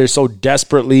 because they're so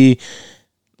desperately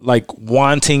like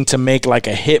wanting to make like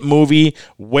a hit movie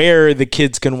where the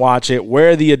kids can watch it,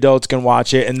 where the adults can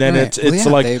watch it, and then it's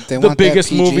like they the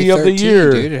biggest movie of the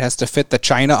year. Dude, it has to fit the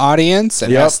China audience.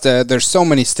 It has to. There's so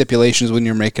many stipulations when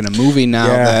you're making a movie now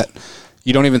that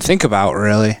you don't even think about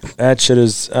really. That shit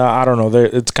is I don't know.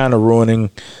 It's kind of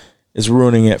ruining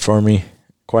it for me,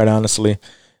 quite honestly.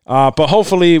 But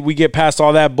hopefully we get past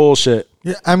all that bullshit.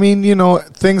 Yeah, I mean, you know,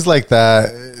 things like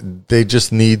that, they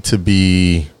just need to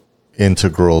be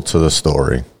integral to the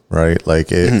story, right?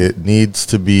 Like it needs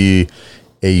to be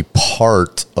a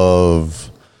part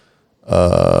of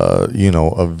you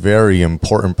know, a very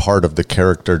important part of the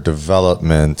character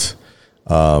development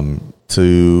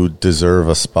to deserve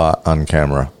a spot on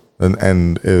camera.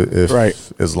 And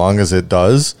if as long as it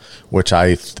does, which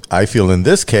I feel in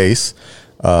this case,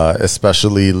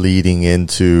 especially leading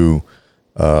into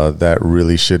that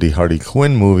really shitty Harley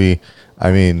Quinn movie,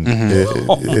 I mean,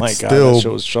 it still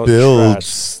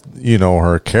builds, you know,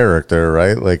 her character,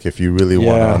 right? Like, if you really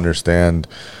want to understand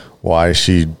why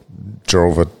she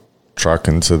drove a truck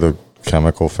into the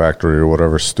chemical factory or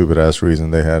whatever stupid ass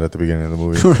reason they had at the beginning of the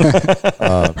movie,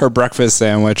 her breakfast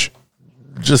sandwich,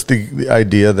 just the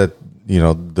idea that, you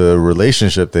know, the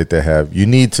relationship that they have, you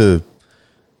need to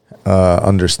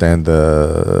understand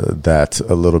that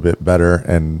a little bit better,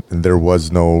 and there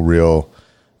was no real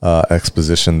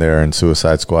exposition there in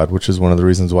Suicide Squad, which is one of the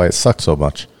reasons why it sucked so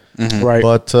much. Right.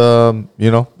 But, you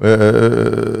know,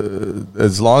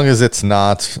 as long as it's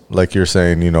not, like you're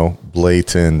saying, you know,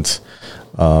 blatant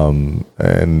and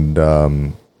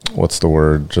what's the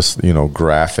word? Just, you know,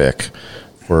 graphic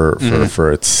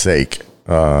for its sake,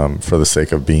 for the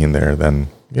sake of being there, then,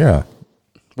 yeah.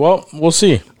 Well, we'll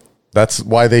see. That's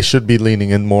why they should be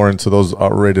leaning in more into those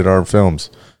rated R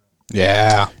films.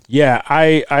 Yeah,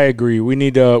 I agree. We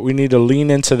need to lean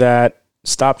into that.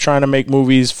 Stop trying to make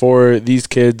movies for these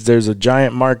kids. There's a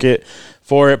giant market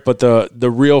for it, but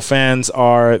the real fans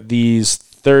are these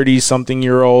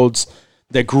 30-something-year-olds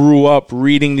that grew up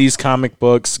reading these comic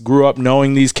books, grew up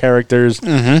knowing these characters.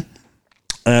 And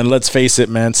let's face it,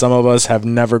 man, some of us have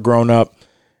never grown up,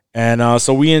 and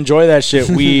so we enjoy that shit.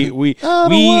 We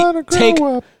take.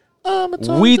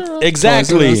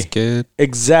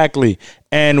 Exactly.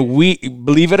 And we,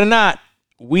 believe it or not,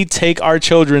 we take our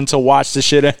children to watch the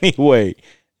shit anyway,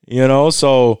 you know?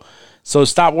 So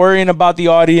stop worrying about the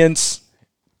audience.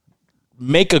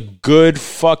 Make a good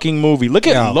fucking movie. Look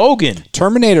at Logan.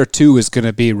 Terminator 2 is going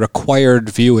to be required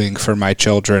viewing for my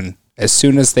children as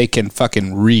soon as they can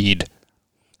fucking read.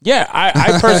 Yeah,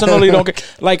 I personally don't get,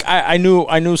 like, I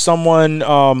knew someone,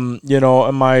 you know,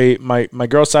 on my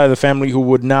girl's side of the family who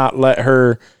would not let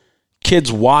her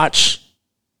kids watch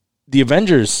the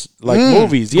Avengers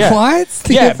movies. Yeah, what?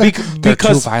 Yeah, They're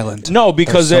too violent. No,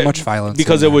 because There's so much violence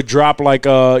because in it would drop like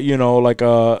a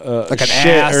an shit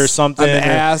ass or something. an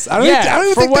ass. I don't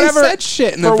even think they said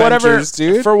shit in Avengers,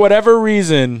 dude. For whatever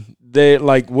reason, they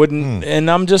wouldn't, and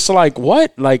I'm just like,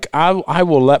 what? Like, I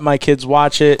will let my kids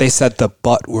watch it. They said the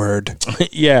butt word.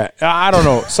 Yeah, I don't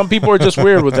know. Some people are just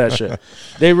weird with that shit.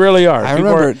 They really are. I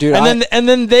remember, dude. And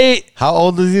then they How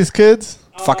old are these kids?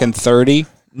 fucking 30.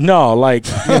 no, like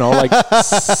 7,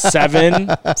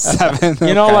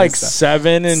 Okay,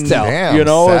 7, and Damn,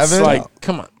 it's 7? like,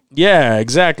 come on. Yeah,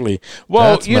 exactly.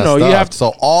 Well, That's you messed up. have to.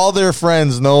 So all their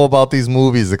friends know about these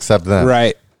movies except them.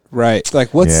 Right.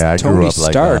 Like, what's Yeah, I grew Tony up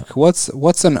like Stark? that.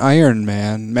 What's an Iron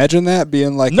Man? Imagine that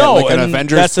being like No, at an and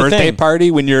Avengers that's the birthday thing. party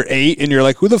when you're 8 and you're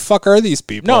like, who the fuck are these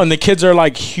people? No, and the kids are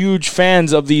like huge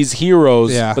fans of these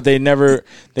heroes, Yeah. but they could never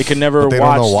But they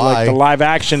watch don't know why. like the live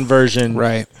action version.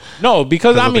 Right. No,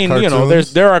 because I of the mean,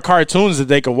 cartoons? there are cartoons that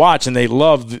they can watch and they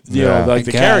love, Yeah. like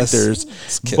the guess. characters,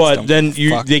 These kids but don't then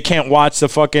give a fuck. they can't watch the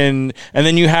fucking. And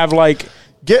then you have like,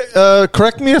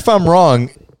 Correct me if I'm wrong.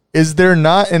 Is there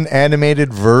not an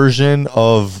animated version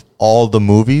of all the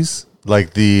movies?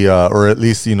 Like or at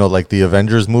least, like the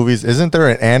Avengers movies? Isn't there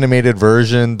an animated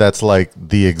version that's like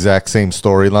the exact same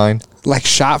storyline? Like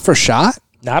shot for shot?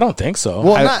 I don't think so.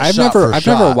 Well, not I've shot never for I've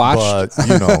shot, never watched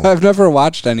but, I've never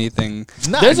watched anything.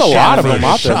 There's a lot of them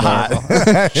out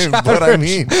there. Shot. But I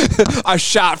mean, A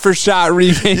shot for shot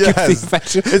remake of the yes,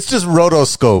 Avengers. it's just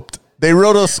rotoscoped. They I'd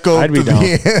rotoscoped be down.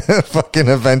 the fucking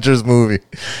Avengers movie.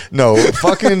 No,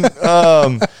 fucking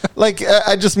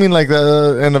I just mean like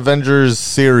an Avengers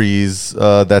series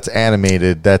that's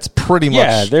animated. That's pretty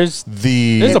much there's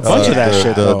a bunch of that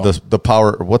shit, though. The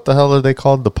power. What the hell are they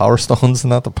called? The Power Stones,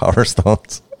 not the Power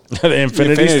Stones. The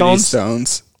Infinity Stones,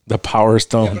 Stones. the Power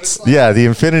Stones. Yeah, the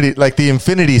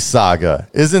Infinity Saga.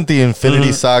 Isn't the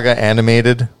Infinity Saga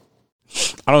animated?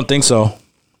 I don't think so.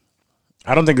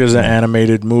 I don't think there's an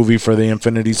animated movie for the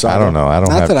Infinity Saga. I don't know. I don't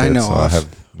Not have that I kids, know so of. I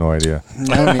have no idea. I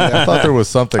don't either. I thought there was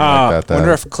something like that. I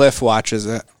wonder if Cliff watches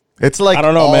it. It's like I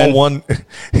don't know, all man. one.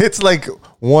 It's like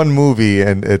one movie,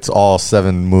 and it's all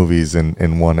 7 movies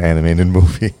in one animated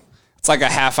movie. It's like a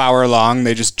half hour long.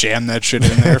 They just jam that shit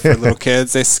in there for little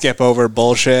kids. They skip over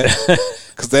bullshit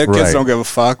because their kids Right. don't give a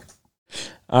fuck.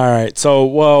 All right. So,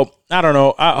 well, I don't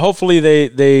know. Hopefully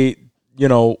they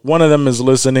one of them is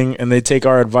listening and they take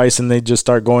our advice and they just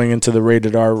start going into the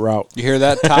rated R route. You hear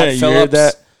that, Todd You Phillips? hear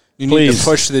that? You need Please. to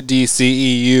push the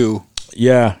DCEU.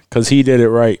 Yeah, because he did it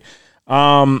right.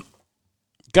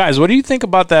 Guys, what do you think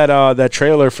about that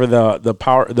trailer for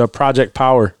the Project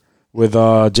Power with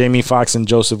Jamie Foxx and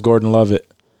Joseph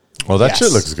Gordon-Levitt? Well, that Yes.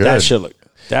 shit looks good. That shit look.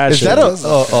 That Is shit that looks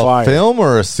a fire. film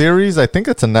or a series? I think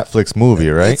it's a Netflix movie,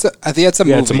 right? I think it's a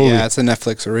Yeah, movie. it's a movie. Yeah, it's a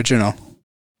Netflix original.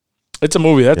 It's a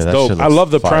movie. That's Yeah, that dope. shit I looks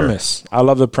love the fire. premise. I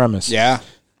love the premise. Yeah.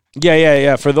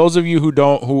 Yeah. For those of you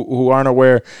who aren't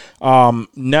aware,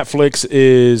 Netflix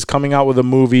is coming out with a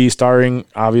movie starring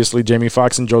obviously Jamie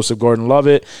Foxx and Joseph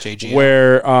Gordon-Levitt, JGL.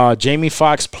 where Jamie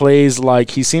Foxx plays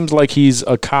he seems like he's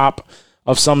a cop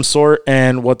of some sort,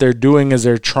 and what they're doing is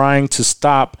they're trying to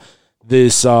stop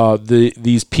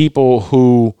these people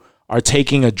who are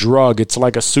taking a drug. It's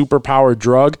like a superpower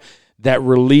drug that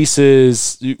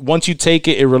releases, once you take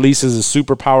it, it releases a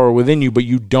superpower within you, but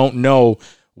you don't know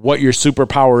what your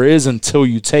superpower is until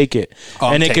you take it.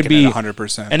 I'm it could taking be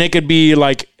 100%. And it could be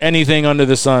like anything under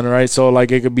the sun, right? So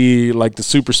like it could be like the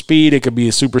super speed, it could be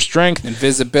a super strength,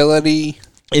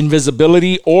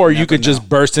 Invisibility, or you could just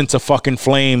burst into fucking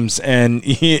flames and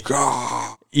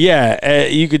yeah,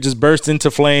 you could just burst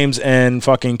into flames and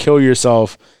fucking kill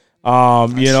yourself.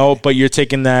 But you're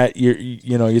taking that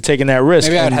you're taking that risk.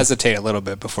 Maybe I'd And- hestate a little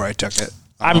bit before I took it.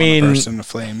 I don't wanna mean- burst into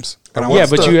flames. But I Yeah, want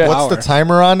but the you- what's the power.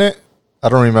 timer on it? I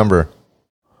don't remember.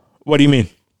 What do you mean?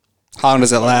 How long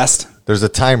does it last? There's a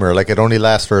timer, like it only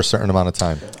lasts for a certain amount of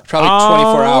time. Probably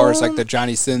 24 hours, like the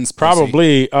Johnny Sins.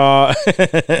 Probably. No,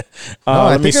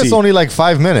 I think it's only like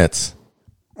 5 minutes.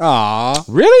 Aw,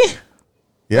 Really?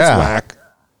 Yeah, whack.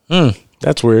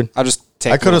 That's weird. I'll just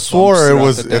take. I could have little swore bumps it throughout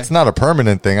was. the day. It's not a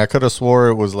permanent thing. I could have swore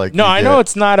it was like. No, I know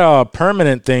it's not a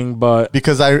permanent thing, but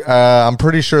because I'm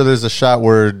pretty sure there's a shot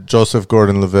where Joseph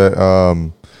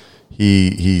Gordon-Levitt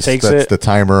he Takes sets it. the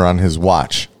timer on his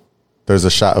watch. There's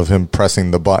a shot of him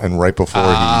pressing the button right before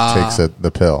he takes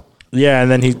the pill. yeah, and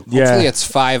then Hopefully, it's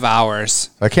 5 hours.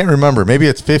 I can't remember. Maybe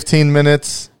it's 15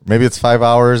 minutes. Maybe it's 5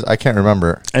 hours. I can't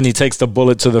remember. and he takes the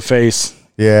bullet to the face.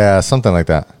 Yeah, something like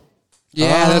that.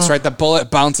 Yeah, that's right. The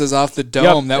bullet bounces off the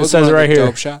dome. Yep, That it was says one of right the here.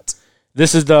 dope shots.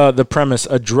 This is the premise.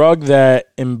 A drug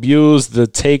that imbues the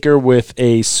taker with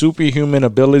a superhuman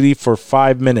ability for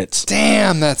 5 minutes.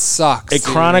 Damn, that sucks. It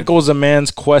chronicles a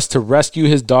man's quest to rescue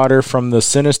his daughter from the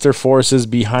sinister forces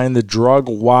behind the drug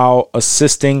while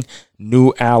assisting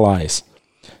new allies.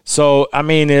 So, I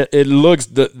mean, it looks,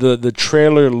 the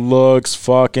trailer looks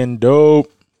fucking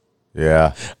dope.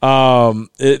 Yeah.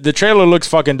 The trailer looks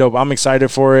fucking dope. I'm excited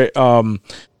for it.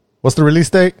 What's the release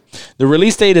date? The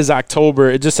release date is October.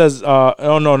 It just says,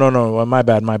 oh, no. My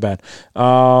bad.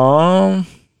 I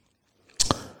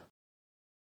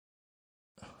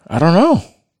don't know.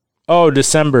 Oh,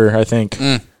 December, I think.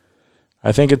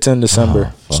 I think it's in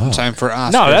December. Time for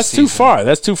Oscar No, that's season.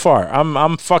 too far.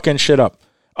 I'm fucking shit up.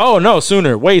 Oh, no,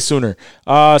 sooner. Way sooner.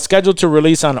 Scheduled to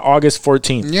release on August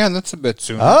 14th. Yeah, that's a bit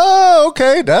sooner. Oh,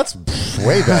 okay. That's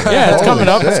way back. Yeah, it's coming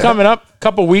up. Shit. It's coming up.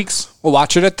 Couple weeks. We'll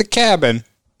watch it at the cabin.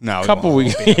 No, Couple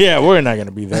weeks. Yeah, we're not going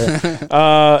to be there.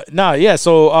 Yeah.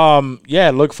 So,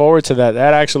 look forward to that.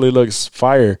 That actually looks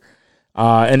fire.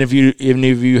 And if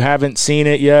you haven't seen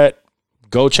it yet,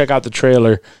 go check out the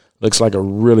trailer. Looks like a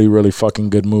really, really fucking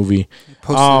good movie.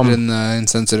 Posted in the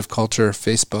Insensitive Culture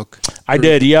Facebook. I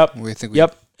did. Yep.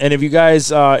 Yep. And if you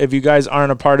guys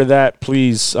aren't a part of that,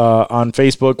 please, on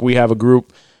Facebook, we have a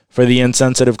group for the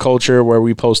Insensitive Culture where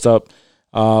we post up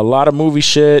a lot of movie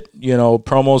shit,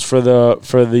 promos for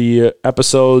the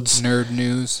episodes, nerd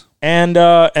news, and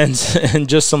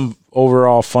just some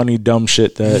overall funny dumb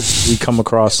shit that we come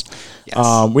across.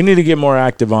 Yes. We need to get more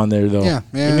active on there though.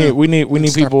 Yeah. We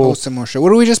need people posting more shit. What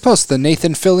did we just post? The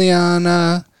Nathan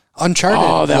Fillion Uncharted.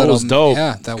 Oh, that was dope.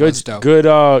 Yeah, that good, was dope.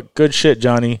 Good shit,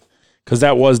 Johnny. Because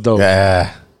that was dope.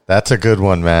 Yeah, that's a good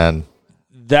one, man.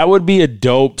 That would be a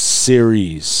dope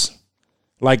series.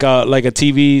 Like a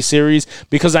TV series,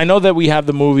 because I know that we have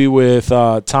the movie with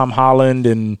Tom Holland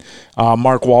and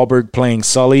Mark Wahlberg playing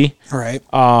Sully. Right.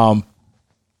 But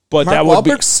Mark that would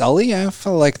Wahlberg, Sully. I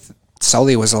feel like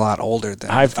Sully was a lot older than.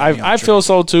 I feel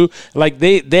so too. Like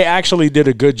they actually did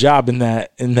a good job in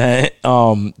that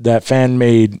that fan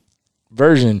made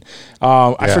version.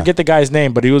 I forget the guy's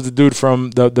name, but he was the dude from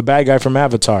the bad guy from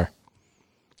Avatar.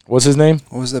 What's his name?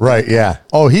 What was the right? Yeah.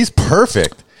 Oh, he's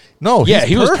perfect. No,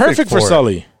 he was perfect for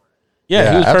Sully.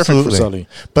 Yeah, he was perfect for Sully.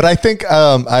 But I think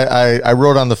I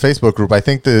wrote on the Facebook group. I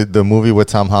think the movie with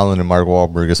Tom Holland and Mark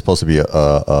Wahlberg is supposed to be a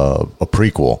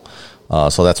prequel.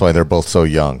 So that's why they're both so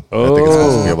young. I think it's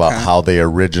supposed to be about how they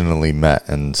originally met,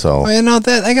 and so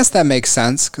that I guess that makes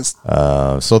sense because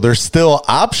so there's still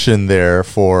option there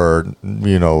for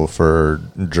for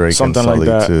Drake something and Sully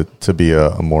like to be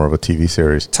a more of a TV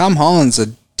series. Tom Holland's a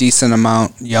decent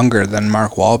amount younger than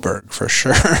Mark Wahlberg for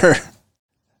sure.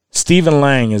 Stephen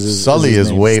Lang is Sully his is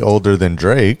name. way older than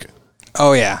Drake.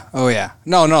 Oh yeah.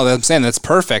 No. I'm saying that's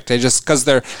perfect. Because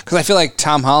I feel like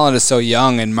Tom Holland is so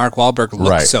young and Mark Wahlberg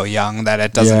looks so young that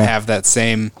it doesn't have that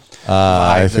same.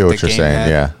 I feel what you're saying.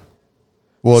 Yeah.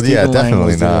 Well, Stephen Lang definitely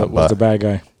was not. Was the bad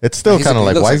guy. It's still kind of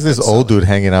like, why is this old dude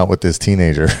hanging out with this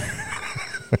teenager?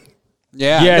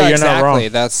 Yeah, you're exactly. not wrong.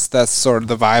 That's sort of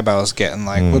the vibe I was getting.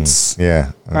 Like, what's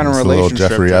kind of a little relationship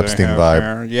Jeffrey do they Epstein have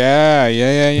vibe. here? Yeah.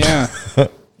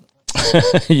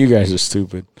 You guys are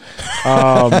stupid.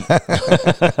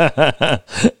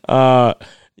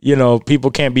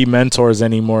 People can't be mentors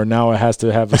anymore. Now it has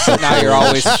to have a sexual Now you're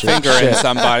always relationship. fingering Shit.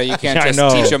 somebody. You can't I just know.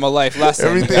 teach them a life lesson.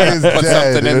 Everything You is gotta put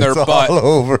dead. something in their It's butt. all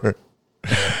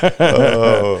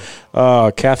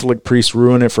over. Catholic priests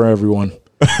ruin it for everyone.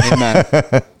 Amen.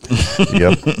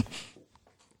 Yep.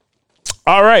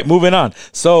 All right, moving on.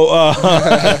 So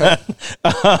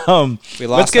We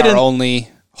lost our only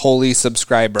holy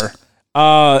subscriber.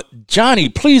 Johnny,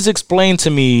 please explain to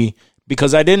me,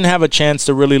 because I didn't have a chance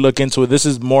to really look into it. This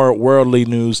is more worldly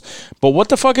news. But what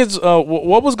the fuck is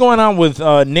what was going on with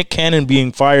Nick Cannon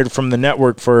being fired from the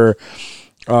network for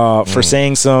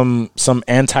saying some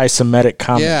anti-Semitic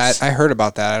comments? Yeah, I heard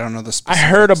about that. I don't know the specifics. I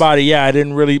heard about it. Yeah, I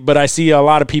didn't really, but I see a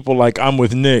lot of people like, I'm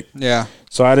with Nick. Yeah.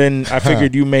 So I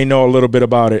figured you may know a little bit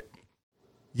about it.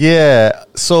 Yeah.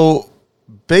 So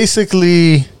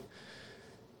basically,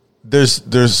 there's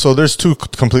two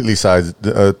completely sides,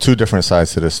 two different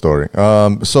sides to this story.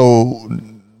 So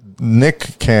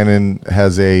Nick Cannon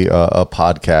has a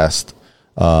podcast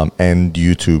and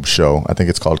YouTube show. I think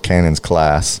it's called Cannon's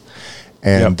Class,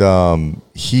 and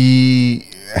he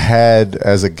had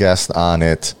as a guest on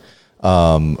it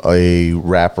a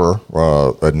rapper,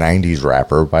 a 90s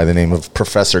rapper by the name of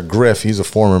Professor Griff. He's a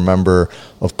former member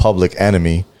of Public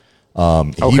Enemy.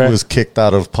 He was kicked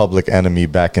out of Public Enemy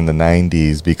back in the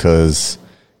 90s because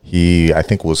he, I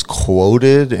think, was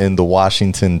quoted in the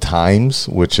Washington Times,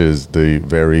 which is the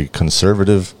very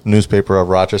conservative newspaper of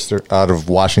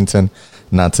Washington,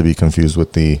 not to be confused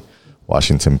with the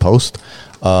Washington Post.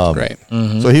 Right.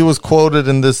 So he was quoted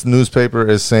in this newspaper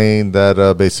as saying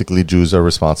that basically Jews are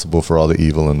responsible for all the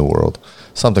evil in the world.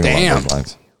 Something along those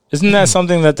lines. Isn't that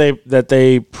something that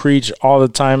they preach all the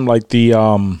time? Like the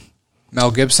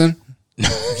Mel Gibson?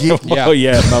 Well,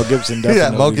 yeah, Mel Gibson definitely.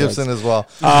 Yeah, Mel Gibson as well.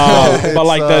 But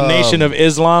like the Nation of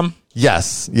Islam?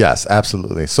 Yes,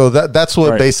 absolutely. So that's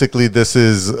what basically this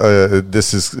is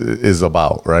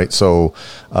about, right? So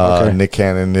Nick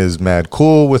Cannon is mad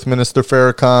cool with Minister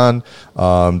Farrakhan.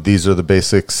 These are the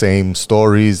basic same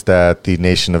stories that the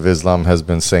Nation of Islam has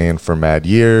been saying for mad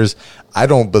years. I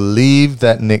don't believe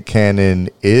that Nick Cannon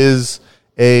is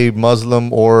a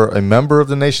Muslim or a member of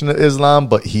the Nation of Islam,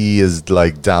 but he is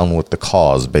like down with the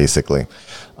cause, basically.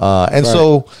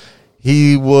 So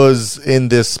he was in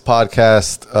this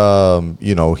podcast,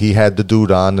 he had the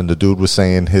dude on, and the dude was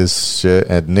saying his shit,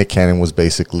 and Nick Cannon was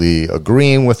basically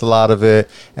agreeing with a lot of it,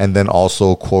 and then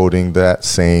also quoting that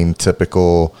same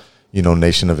typical,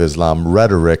 Nation of Islam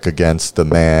rhetoric against the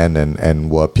man and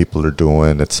what people are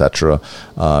doing, etc.,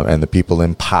 and the people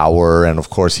in power. And of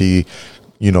course, he,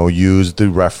 used the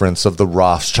reference of the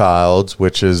Rothschilds,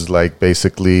 which is like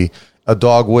basically a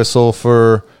dog whistle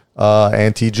for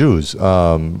anti-Jews,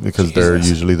 because they're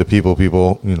usually the people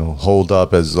hold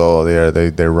up as though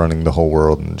they're running the whole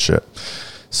world and shit.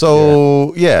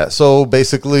 So so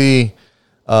basically,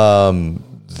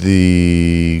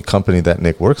 the company that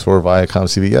Nick works for, Viacom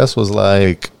CBS, was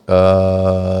like,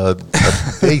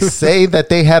 they say that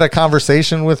they had a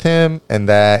conversation with him and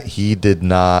that he did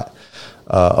not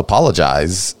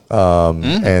apologize.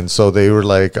 And so they were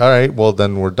like, all right, well,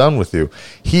 then we're done with you.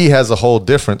 He has a whole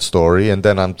different story. And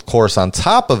then, of course, on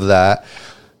top of that,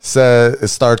 it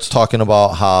starts talking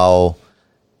about how,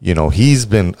 he's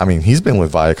been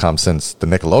with Viacom since the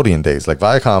Nickelodeon days. Like,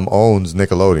 Viacom owns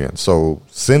Nickelodeon. So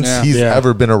since he's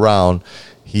ever been around,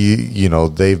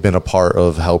 they've been a part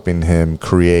of helping him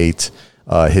create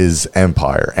his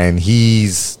empire. And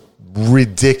he's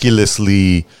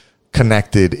ridiculously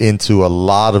connected into a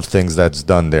lot of things that's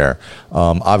done there.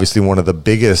 Obviously, one of the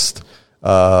biggest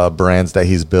brands that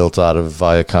he's built out of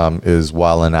Viacom is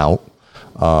Wild 'N Out,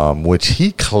 which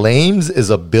he claims is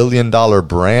 $1 billion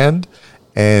brand.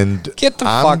 And get the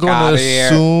fuck out of here.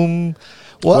 I'm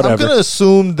going to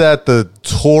assume that the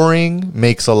touring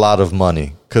makes a lot of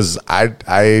money, because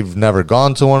I've never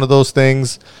gone to one of those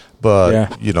things,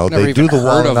 but they do the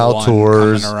Wild 'N Out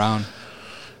tours.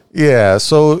 Yeah,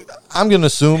 so I'm going to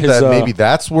assume that maybe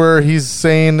that's where he's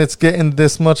saying it's getting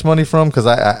this much money from, because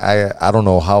I don't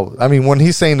know how. I mean, when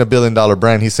he's saying $1 billion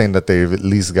brand, he's saying that they've at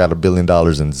least got $1 billion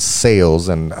in sales,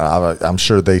 and I'm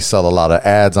sure they sell a lot of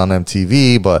ads on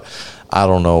MTV, but I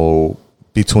don't know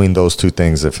between those two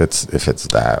things if it's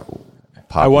that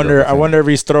popular. I wonder if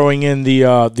he's throwing in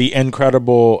the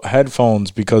Incredible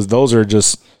headphones, because those are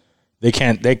just they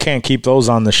can't keep those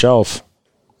on the shelf.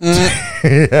 Those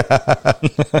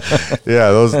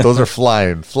are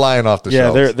flying off the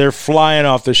shelves. Yeah, they're flying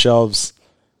off the shelves.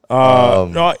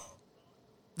 Yeah,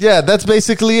 that's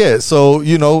basically it. So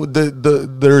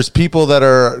there's people that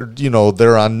are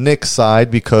they're on Nick's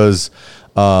side because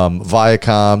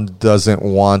Viacom doesn't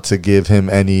want to give him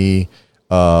any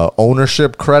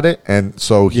ownership credit, and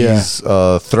so he's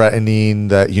threatening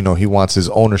that he wants his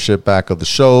ownership back of the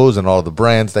shows and all the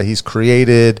brands that he's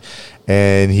created,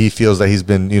 and he feels that he's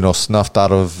been snuffed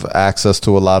out of access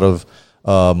to a lot of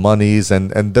monies,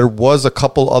 and there was a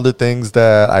couple other things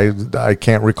that I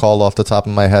can't recall off the top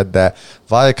of my head that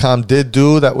Viacom did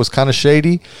do that was kind of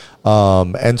shady,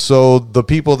 and so the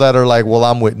people that are like, well,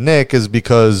 I'm with Nick, is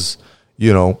because he's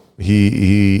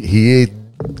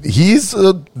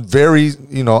a very,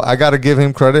 I got to give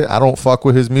him credit. I don't fuck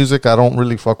with his music. I don't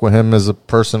really fuck with him as a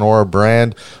person or a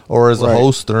brand or as a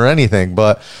host or anything,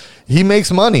 but he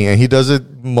makes money and he does it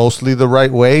mostly the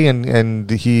right way.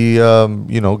 And he,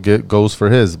 goes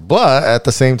for his, but at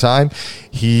the same time,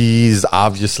 he's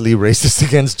obviously racist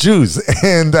against Jews,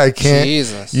 and I can't,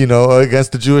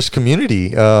 against the Jewish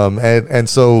community. And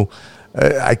so,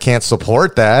 I can't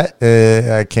support that.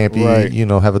 I can't be,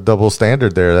 have a double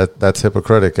standard there. That's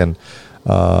hypocritic, and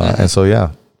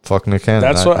so fuck Nick Cannon.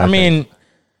 That's what I mean.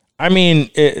 I mean,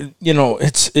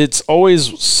 it's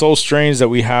always so strange that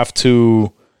we have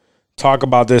to talk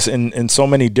about this in so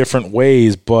many different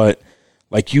ways, but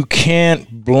like you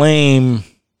can't blame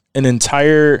an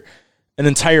entire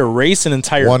race, an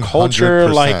entire culture,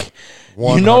 like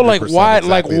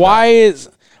 100% why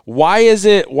why is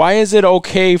it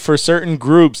okay for certain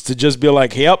groups to just be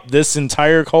like, yep, this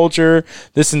entire culture,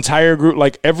 this entire group,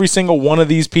 like every single one of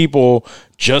these people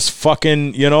just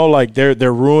fucking, like they're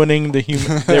ruining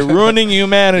they're ruining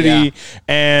humanity,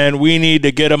 and we need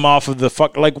to get them off of the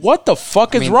fuck. Like, what the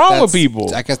fuck is wrong with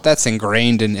people? I guess that's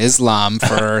ingrained in Islam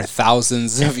for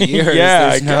thousands of years.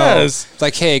 I guess. It's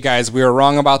like, hey guys, we were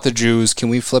wrong about the Jews. Can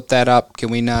we flip that up? Can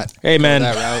we not? Hey man,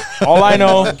 that route? all I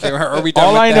know, Are we done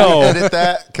all with I that? know. Edit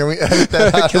that? Can we edit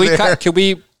that out of there? Can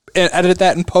we edit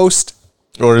that in post?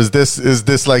 Or is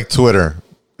this like Twitter?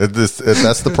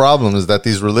 That's the problem, is that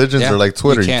these religions are like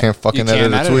Twitter. You can't fucking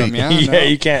edit a tweet. Them,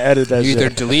 You can't edit that You shit. either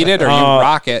delete it or you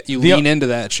rock it. You lean into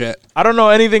that shit. I don't know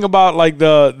anything about like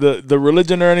the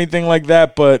religion or anything like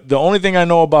that, but the only thing I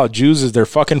know about Jews is they're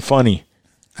fucking funny.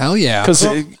 Hell yeah. Because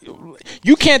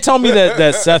you can't tell me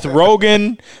that Seth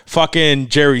Rogen, fucking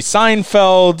Jerry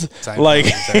Seinfeld, like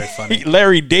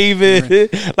Larry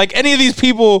David, like any of these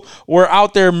people were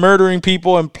out there murdering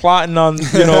people and plotting on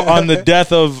on the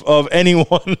death of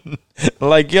anyone.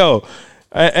 Like,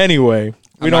 anyway,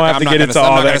 we don't have to get into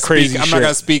all that crazy shit. I'm not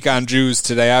going to speak on Jews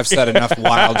today. I've said enough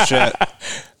wild shit.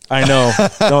 I know.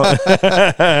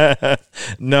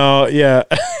 No, yeah.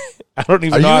 I don't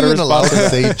even know how to respond. Are you even allowed to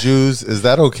say Jews? Is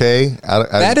that okay?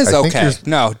 That is okay.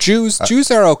 No, Jews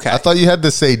are okay. I thought you had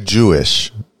to say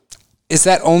Jewish. Is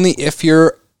that only if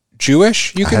you're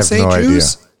Jewish you can say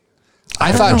Jews?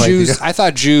 I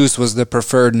thought Jews was the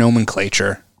preferred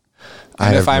nomenclature.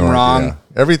 And if I'm wrong,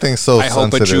 everything's so sensitive. I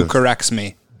hope a Jew corrects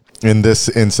me. In this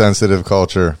insensitive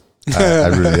culture, I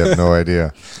really have no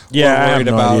idea. Yeah, I have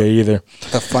no idea either.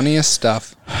 The funniest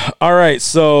stuff. All right,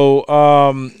 so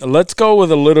let's go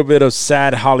with a little bit of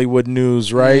sad Hollywood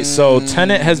news, right? So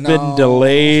Tenet has been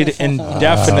delayed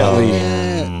indefinitely.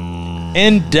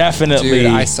 Indefinitely. Dude,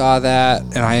 I saw that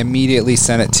and I immediately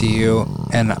sent it to you,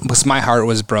 and my heart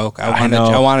was broke. I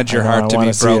wanted your heart to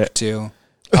be broke too.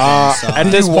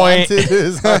 At this point,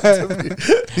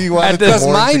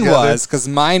 because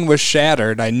mine was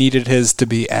shattered. I needed his to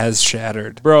be as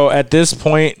shattered. Bro, at this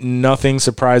point, nothing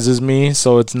surprises me,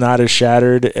 so it's not as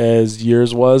shattered as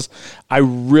yours was. I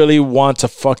really want to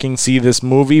fucking see this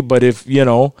movie, but if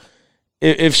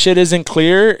shit isn't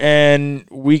clear and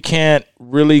we can't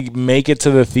really make it to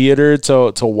the theater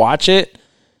to watch it,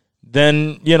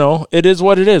 then it is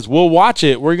what it is. We'll watch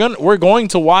it. We're going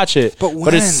to watch it.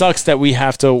 But it sucks that we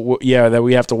have to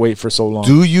wait for so long.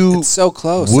 It's so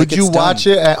close. Would you watch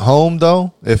it at home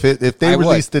though? If they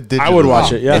released it digitally, I would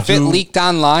watch it. Yeah. If it leaked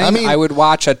online, I would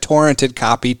watch a torrented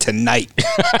copy tonight.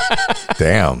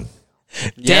 Damn.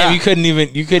 Damn, you couldn't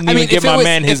even give my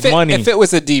man his money. If it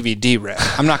was a DVD rip,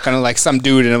 I'm not gonna like some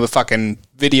dude in a fucking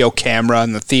video camera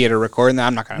in the theater recording that.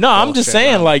 I'm not gonna. No, I'm just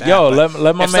saying, like,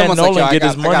 let my man Nolan get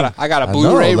his money. I got a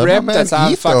Blu-ray rip that's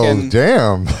on fucking.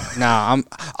 Damn. No,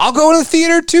 I'll go to the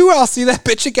theater too. I'll see that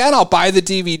bitch again. I'll buy the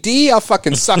DVD. I'll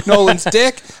fucking suck Nolan's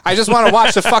dick. I just want to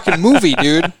watch the fucking movie,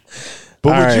 dude.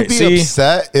 But would you be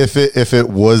upset if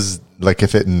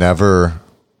it never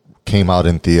came out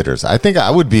in theaters? I think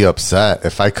I would be upset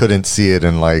if I couldn't see it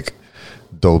in like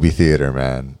Dolby Theater,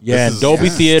 man. Yeah, Dolby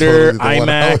Theater, totally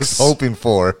IMAX. I was hoping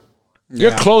for.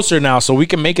 You're closer now, so we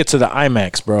can make it to the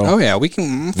IMAX, bro. Oh yeah, we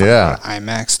can.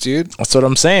 IMAX, dude. That's what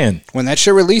I'm saying. When that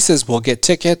shit releases, we'll get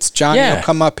tickets. Johnny will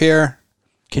come up here.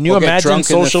 Can you imagine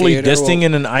socially disting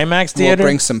in an IMAX theater? We'll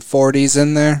bring some 40s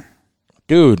in there,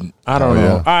 dude. I don't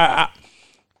know.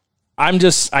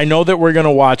 I know that we're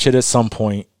gonna watch it at some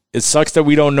point. It sucks that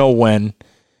we don't know when.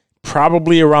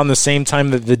 Probably around the same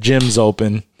time that the gym's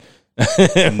open. Right.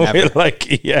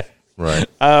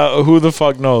 Who the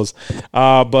fuck knows?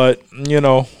 But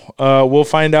we'll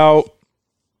find out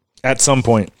at some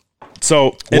point.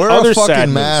 So wear a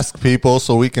fucking mask, people,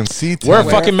 so we can see. Wear a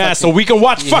fucking mask so we can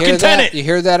watch fucking Tenet. You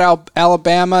hear that,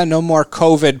 Alabama? No more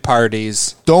COVID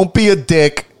parties. Don't be a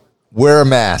dick. Wear a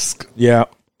mask. Yeah.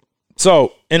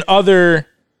 So in other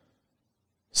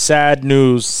sad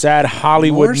news, sad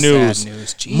Hollywood news.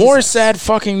 More sad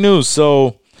fucking news.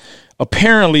 So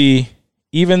apparently,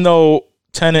 even though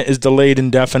Tenet is delayed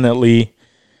indefinitely,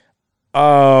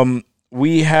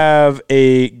 we have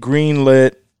a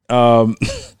greenlit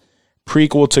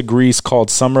prequel to Grease called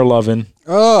Summer Lovin',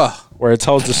 where it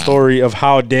tells the story of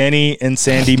how Danny and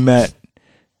Sandy met.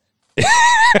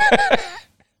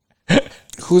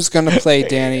 Who's gonna play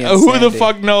Danny and Sandy? Who the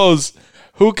fuck knows?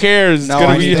 Who cares? No,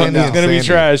 it's gonna be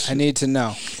trash. I need to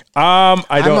know.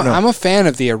 I don't know. I'm a fan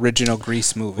of the original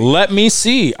Grease movie. Let me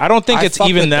see. I don't think it's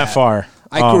even that far.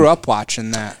 I grew up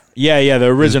watching that. Yeah, the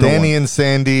original Danny and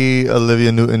Sandy,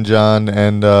 Olivia Newton-John,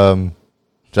 and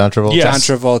John Travolta. Yes.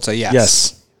 John Travolta.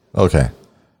 Yes. Okay.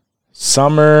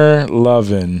 Summer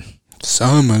Lovin'.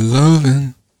 Summer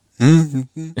loving.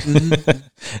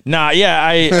 Nah,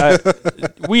 yeah,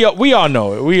 we all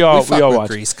know it. We all watch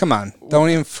Grease. Come on, don't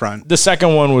even front. The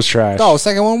second one was trash. Oh,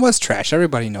 second one was trash.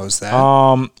 Everybody knows that.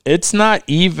 It's not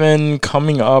even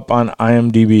coming up on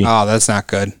IMDb. Oh, that's not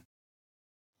good.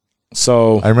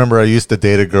 So I remember I used to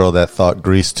date a girl that thought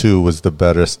Grease 2 was the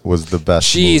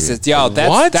best. Jesus, movie. yo,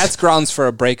 What? that's grounds for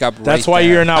a breakup. that's right why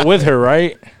there. you're not with her,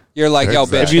 right? You're like, yo,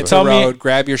 bitch, Exactly. if you tell me,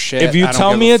 grab your shit. If you I don't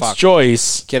tell give me a it's fuck.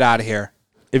 Joyce, Get out of here.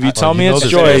 if you tell me you know it's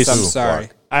this Joyce, I'm too. sorry.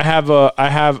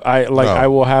 I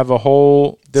will have a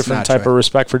whole different not type Joyce. of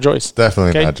respect for Joyce. Definitely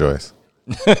Okay. not Joyce.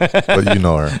 But you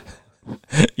know her.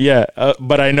 Yeah,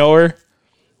 but I know her.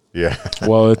 Yeah.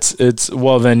 Well,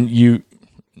 then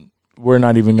we're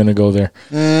not even gonna go there.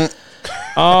 Grease.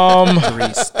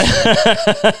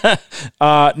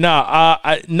 I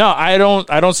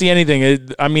don't see anything. They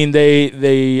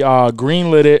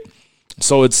greenlit it,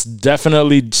 so it's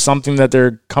definitely something that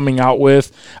they're coming out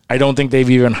with. I don't think they've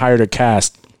even hired a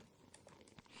cast.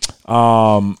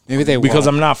 Maybe they because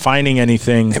won't. I'm not finding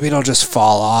anything. Maybe it'll just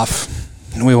fall off,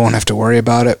 and we won't have to worry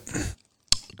about it.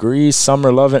 Grease,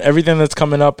 Summer Lovin', everything that's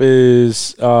coming up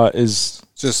is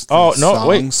Just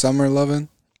Summer loving.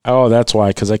 Oh, that's why,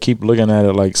 because I keep looking at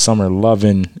it like Summer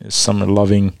Lovin' is Summer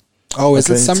Loving. Oh, is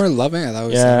it it's- Summer loving? I thought it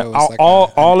was, Yeah, it was like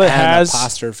all it an has-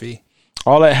 apostrophe.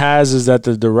 All it has is that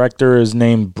the director is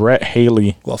named Brett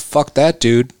Haley Well, fuck that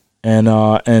dude. and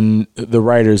the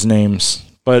writers' names.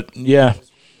 But yeah,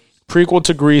 prequel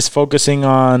to Grease, focusing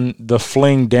on the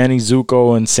fling Danny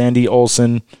Zuko and Sandy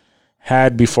Olsen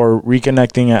had before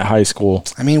reconnecting at high school.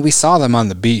 I mean, we saw them on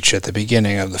the beach at the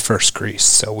beginning of the first Grease,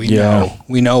 so we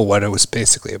know what it was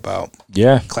basically about.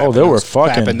 Yeah. Clapping they were those-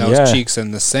 fucking. clapping those Yeah. cheeks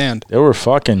in the sand. They were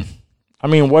fucking. I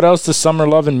mean, what else does Summer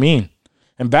Lovin' mean?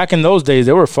 And back in those days,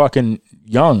 they were fucking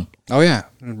young. Oh yeah,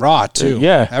 raw too.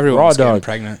 Yeah, everyone raw was getting dog.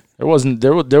 pregnant. There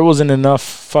wasn't enough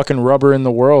fucking rubber in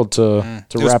the world to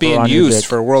It was wrap being around your used dick.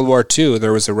 for World War II.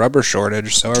 There was a rubber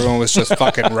shortage, so everyone was just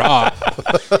fucking raw.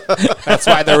 That's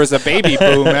why there was a baby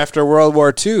boom after World War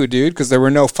II, dude, because there were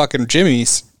no fucking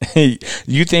Jimmies.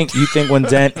 You think when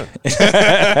Zen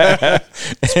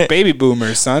Baby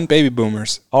boomers, son. Baby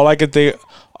boomers. all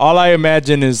I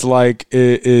imagine is like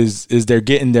is they're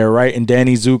getting there, right? And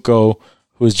Danny Zuko,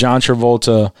 who is John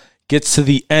Travolta, gets to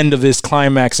the end of this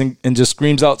climax and just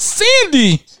screams out,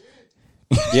 "Sandy!"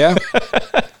 Yeah.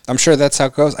 I'm sure that's how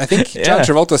it goes. I think John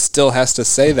Travolta still has to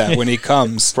say that when he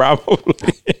comes. Probably.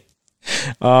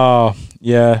 Oh,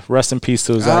 yeah. Rest in peace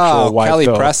to his actual wife, Kelly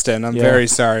though. Preston. I'm Yeah. very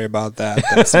sorry about that.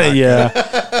 That's not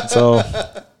Yeah. So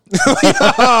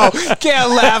Yo,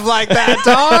 can't laugh like that,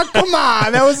 dog. Come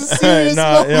on. That was a serious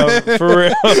moment. yeah, for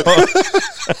real.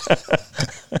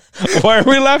 Why are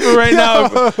we laughing right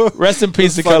now? Rest in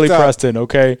peace to Kelly fucked up. Preston,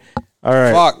 okay? All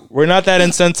right. Fuck. We're not that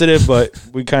insensitive, but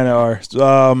we kind of are.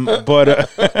 But It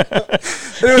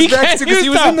was because he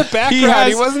was in the background.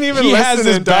 He wasn't even listening, has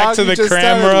his back dog. to He the just started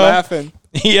camera. laughing.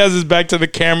 He has his back to the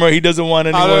camera. He doesn't want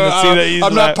anyone to see that he's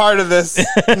I'm not part of this.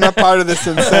 I'm not part of this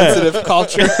insensitive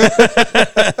culture.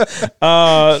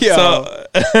 So,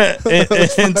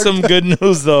 in some good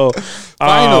news, though.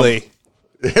 Finally.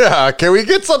 Yeah. Can we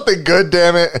get something good,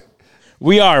 damn it?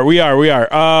 We are.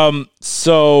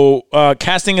 So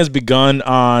casting has begun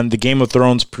on the Game of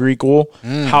Thrones prequel,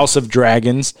 House of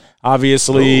Dragons.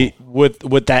 Obviously,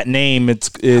 with that name,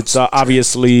 it's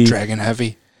obviously Dragon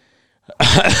heavy.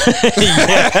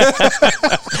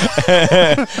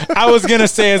 I was gonna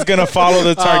say it's gonna follow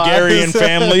the Targaryen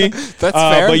family. That's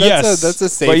fair. But That's a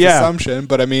safe But yeah. assumption.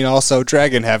 But I mean, also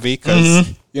dragon heavy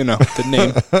because the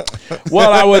name.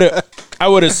 Well, I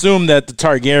would assume that the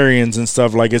Targaryens and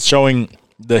stuff, like, it's showing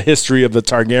the history of the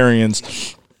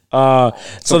Targaryens.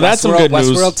 So that's some good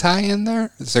news. Westworld tie in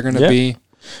there. Is there going to be?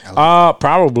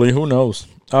 Probably. Who knows?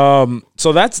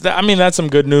 So that's some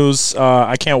good news.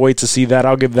 I can't wait to see that.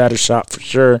 I'll give that a shot for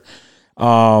sure.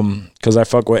 Because I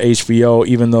fuck with HBO,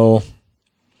 even though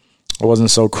I wasn't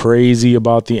so crazy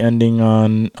about the ending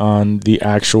on the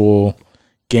actual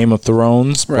Game of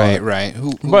Thrones. Right.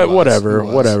 But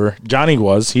whatever. Johnny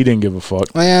was. He didn't give a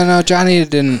fuck. Well, yeah, no, Johnny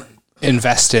didn't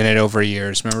invest in it over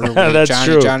years. Remember? That's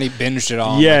Johnny, true. Johnny binged it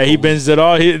all. Yeah, like he binged it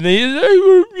all. He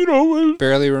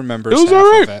barely remembers It was half all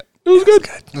right. of it. It was good.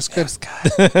 That's good.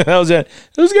 That was it.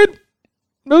 It was good.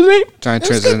 That was it. Johnny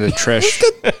turns into Trish.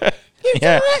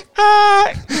 Yeah.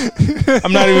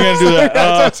 I'm not even gonna do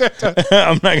that.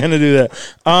 I'm not gonna do that.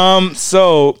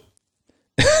 So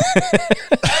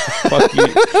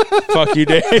fuck you,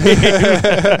 Dave.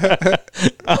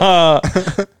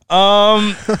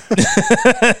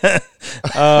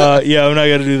 Yeah, I'm not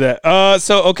gonna do that.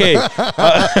 So okay.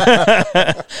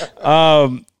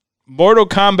 Mortal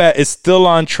Kombat is still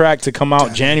on track to come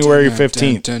out January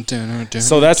 15th.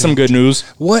 So that's some good news.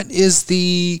 What is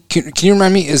can you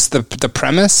remind me, is the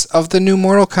premise of the new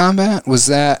Mortal Kombat? Was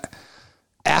that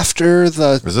after Is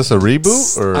this a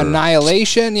reboot or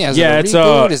Annihilation? Yeah, is it a it's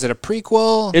reboot? Is it a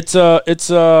prequel? It's a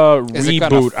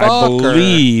reboot, I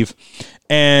believe.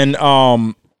 And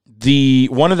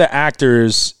one of the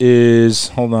actors is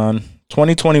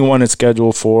 2021 is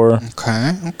scheduled for.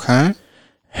 Okay.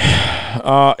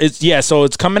 So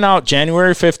it's coming out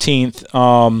January 15th.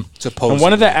 Supposedly. And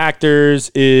one of the actors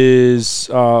is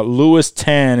Louis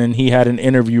Tan, and he had an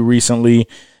interview recently.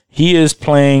 He is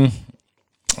playing.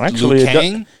 Actually, Liu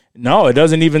Kang? No, it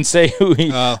doesn't even say who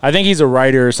he. I think he's a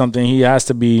writer or something. He has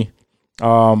to be.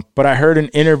 But I heard an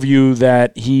interview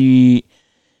that he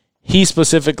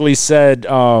specifically said,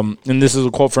 and this is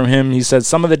a quote from him. He said,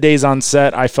 "Some of the days on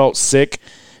set, I felt sick.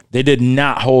 They did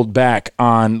not hold back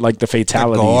on like the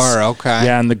fatalities. The gore, okay.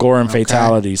 Yeah, and the gore and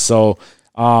fatalities. So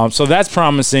that's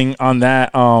promising on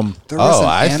that.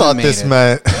 I thought this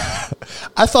meant.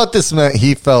 I thought this meant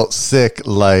he felt sick.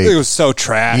 Like it was so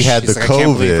trash. He had the like, COVID. I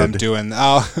can't believe I'm doing.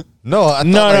 No.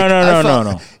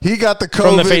 No. He got the COVID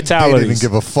From the fatalities. They didn't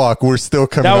give a fuck. We're still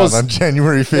coming out on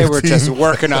January 15th. They were just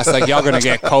working us like y'all gonna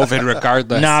get COVID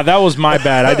regardless. Nah, that was my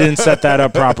bad. I didn't set that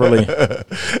up properly.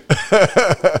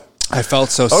 I felt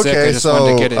so sick. I just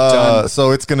wanted to get it done.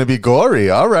 So it's gonna be gory.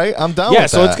 All right, I'm down. Yeah,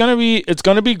 with so that. it's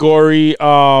gonna be gory.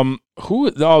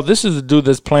 This is the dude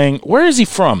that's playing. Where is he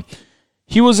from?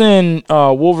 He was in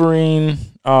Wolverine.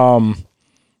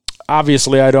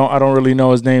 Obviously, I don't really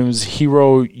know his name. Is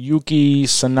Hiroyuki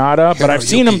Sanada, but I've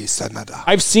seen him. Sanada.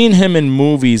 I've seen him in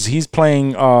movies. He's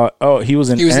playing. He was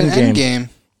in Endgame.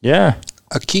 Yeah,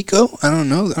 Akiko? I don't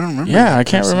know. I don't remember. Yeah, I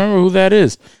can't remember who that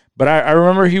is. But I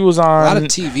remember he was on a lot of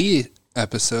TV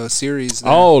series.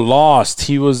 There. Oh, Lost.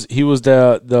 He was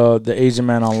the Asian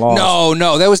man on Lost.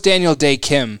 No, that was Daniel Day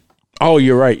Kim. Oh,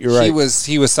 you're right.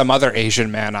 He was some other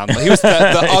Asian man on. He was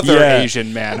the other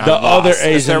Asian man on. The Lost. other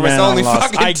Asian man on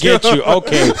Lost. I get you.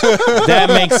 Okay, that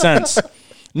makes sense.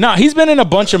 No, he's been in a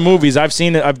bunch of movies. I've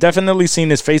seen it. I've definitely seen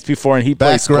his face before, and he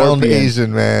plays background Scorpion.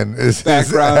 Asian man is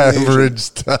his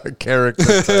average character.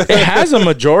 It has a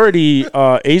majority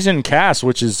Asian cast,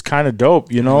 which is kind of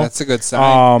dope. You know, that's a good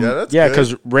sign.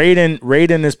 Because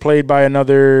Raiden is played by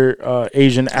another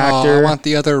Asian actor. I want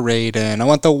the other Raiden. I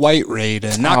want the white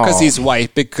Raiden, not because he's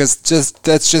white, because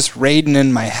that's just Raiden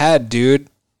in my head, dude.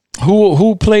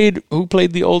 Who played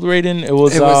the old Raiden? It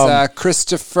was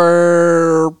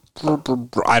Christopher.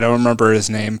 I don't remember his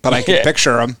name, but I can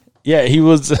picture him. Yeah, he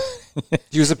was.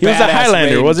 He was a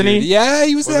Highlander, Raiden, wasn't he? Dude. Yeah,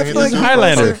 he was a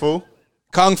Highlander.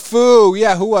 Kung Fu.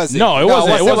 Yeah, who was it? No, it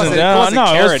wasn't.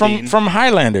 It was from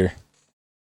Highlander.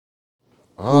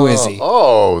 Who is he?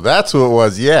 Oh, that's who it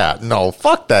was. Yeah. No,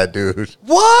 fuck that dude.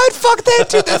 What? Fuck that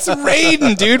dude. That's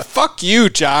Raiden, dude. Fuck you,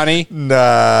 Johnny.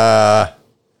 Nah.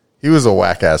 He was a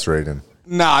whack-ass Raiden.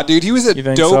 Nah, dude. He was a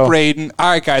dope Raiden.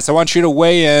 All right, guys. I want you to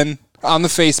weigh in on the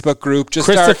Facebook group. Just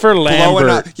Christopher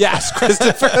Lambert. Yes,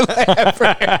 Christopher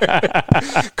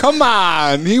Lambert. Come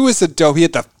on. He was a dope. He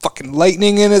had the fucking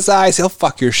lightning in his eyes. He'll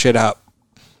fuck your shit up.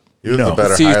 He was a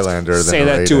better Highlander than say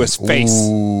that Raiden. To his face.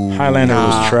 Ooh. Highlander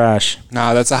was trash.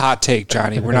 Nah, that's a hot take,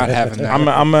 Johnny. We're not having that.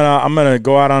 I'm gonna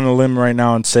go out on a limb right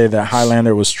now and say that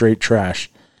Highlander was straight trash.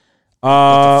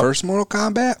 The first Mortal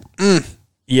Kombat?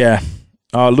 Yeah.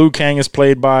 Liu Kang is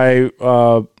played by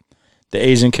the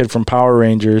Asian kid from Power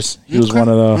Rangers. He was one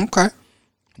of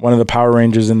the Power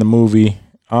Rangers in the movie.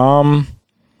 From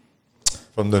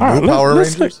the new Power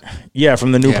Rangers?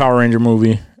 From the new Power Ranger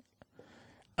movie.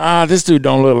 This dude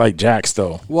don't look like Jax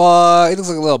though. Well, he looks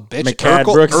like a little bitch.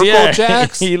 Urkel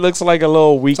Jax. He looks like a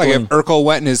little weakling. It's like if Urkel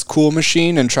went in his cool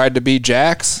machine and tried to be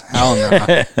Jax. Hell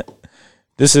no.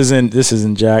 This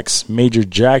isn't Jax. Major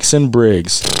Jackson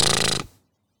Briggs.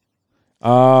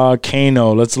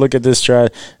 Kano. Let's look at this trash.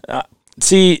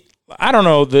 See, I don't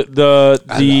know the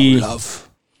love.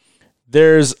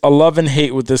 There's a love and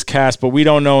hate with this cast, but we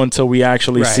don't know until we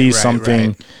actually see something.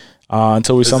 Right.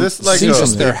 Until we see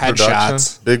their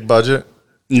headshots. Big budget?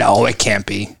 No, it can't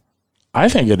be. I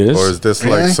think it is. Or is this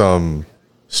like some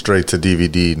straight to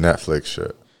DVD Netflix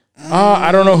shit?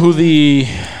 I don't know who the.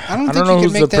 I don't think you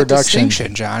can make that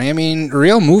distinction, Johnny. I mean,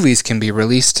 real movies can be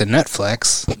released to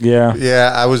Netflix.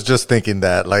 Yeah, I was just thinking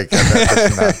that. Like,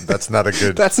 that's not a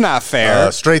good. That's not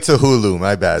fair. Straight to Hulu,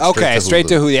 my bad. Okay, straight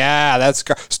to Hulu. Yeah, that's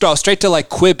straight to like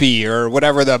Quibi or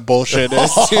whatever that bullshit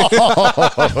is.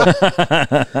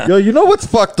 Yo, you know what's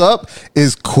fucked up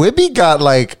is Quibi got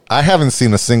like I haven't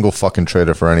seen a single fucking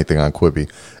trailer for anything on Quibi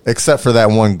except for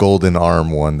that one Golden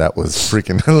Arm one that was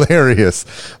freaking hilarious.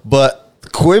 But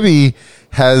Quibi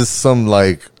has some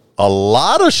like a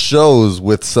lot of shows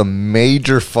with some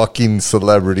major fucking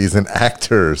celebrities and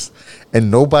actors,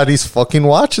 and nobody's fucking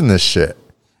watching this shit.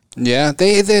 Yeah,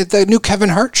 the new Kevin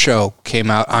Hart show came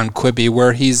out on Quibi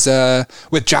where he's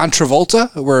with John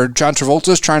Travolta, where John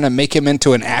Travolta's trying to make him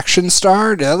into an action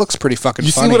star. That looks pretty fucking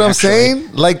funny. You see what I'm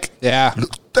saying? Like, yeah,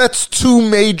 that's two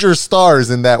major stars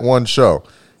in that one show.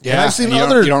 Yeah, and I've seen you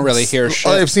don't really hear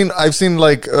shit. I've seen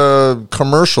like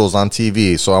commercials on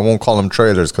TV, so I won't call them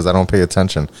trailers because I don't pay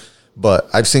attention. But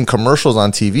I've seen commercials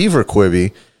on TV for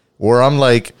Quibi where I'm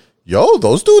like, yo,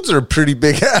 those dudes are pretty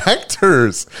big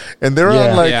actors. And they're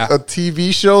on like a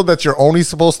TV show that you're only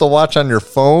supposed to watch on your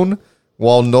phone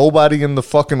while nobody in the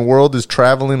fucking world is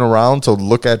traveling around to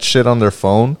look at shit on their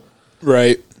phone.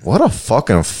 Right. What a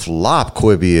fucking flop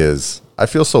Quibi is. I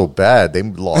feel so bad. They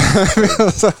lost.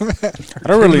 I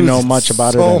don't really know much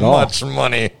about it at all. So much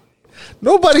money.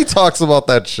 Nobody talks about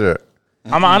that shit.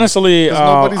 I'm honestly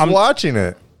nobody's watching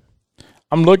it.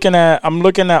 I'm looking at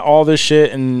all this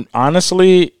shit, and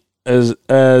honestly, as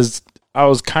I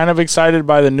was kind of excited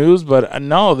by the news, but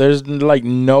no, there's like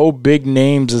no big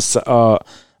names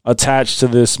attached to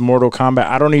this Mortal Kombat.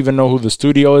 I don't even know who the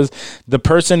studio is. The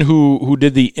person who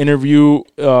did the interview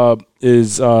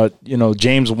is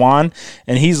James Wan,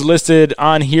 and he's listed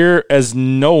on here as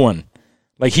no one.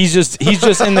 Like he's just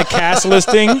in the cast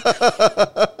listing.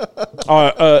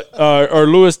 Or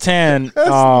Louis Tan.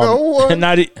 No one.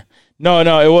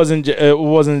 No, it wasn't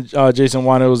Jason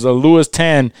Wan. It was Louis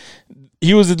Tan.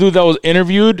 He was the dude that was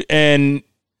interviewed, and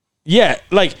yeah,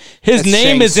 like his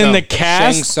name is in the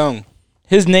cast. Shang Tsung.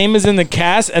 His name is in the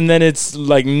cast, and then it's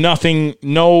like nothing,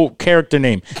 no character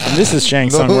name. And this is Shang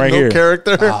Tsung right here. No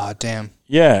character? Ah, damn.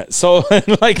 Yeah, so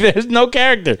like there's no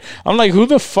character. I'm like, who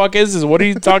the fuck is this? What are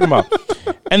you talking about?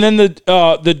 And then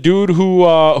the dude who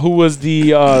was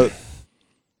the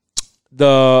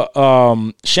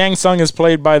Shang Tsung is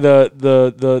played by the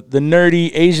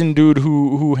nerdy Asian dude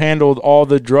who handled all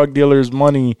the drug dealers'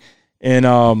 money in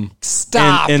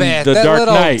Stop in it. the that Dark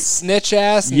little Knight. Snitch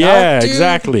ass. Yeah, narc dude.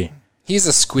 exactly. He's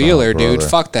a squealer, dude. brother.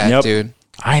 Fuck that, Yep. dude.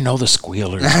 I know the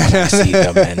squealers when I see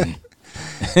them. And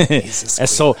and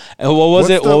so, what was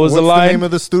it? What was the what's line? the name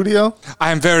of the studio?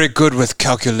 I am very good with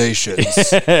calculations.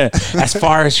 As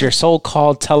far as your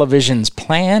so-called television's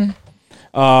plan,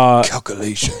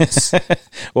 Calculations.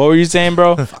 what were you saying,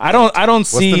 bro? I don't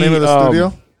see. What's the name of the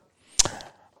studio?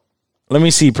 Let me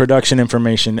see production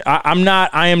information. I'm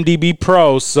not IMDb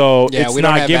Pro, so it's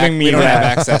not giving me we don't have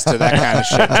that. access to that kind of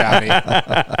shit,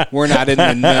 Johnny. We're not in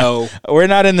the know. We're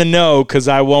not in the know because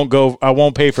I won't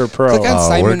pay for Pro. Click on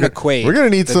Simon we're McQuaid. We're gonna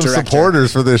need the some director.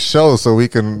 supporters for this show so we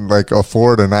can like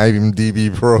afford an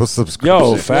IMDb Pro subscription.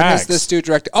 Yo, When facts. is this dude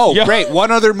directed? Oh, Yo. great. One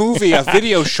other movie, a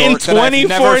video short in that I've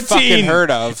never 2014. fucking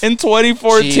heard of. In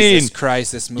 2014. Jesus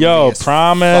Christ, this movie Yo, is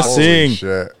promising. Holy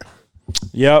shit.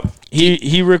 Yep.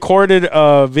 He recorded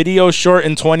a video short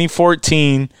in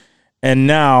 2014, and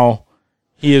now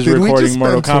he is Did we recording just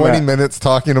Mortal spend 20 Kombat. minutes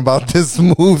talking about this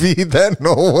movie that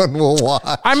no one will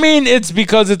watch? I mean, it's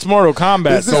because it's Mortal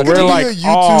Kombat, Is this so gonna we're be like, a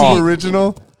YouTube oh,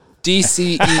 original?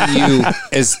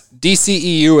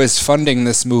 DCEU is funding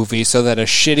this movie so that a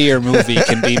shittier movie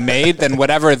can be made than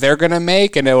whatever they're gonna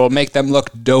make, and it will make them look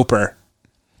doper.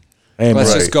 hey,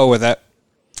 Let's man. just go with it.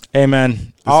 Hey, man.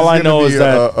 This All I gonna know be is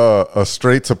that a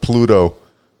straight to Pluto.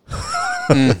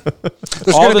 There's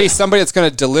All going to the- be somebody that's going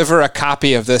to deliver a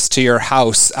copy of this to your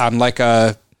house on like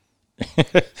a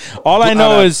all I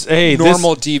know on a is, hey,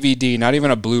 normal DVD, not even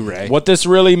a Blu-ray. what this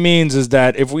really means is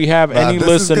that if we have any This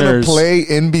listeners, is gonna play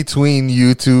in between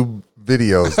YouTube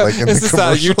videos, like in Is the this a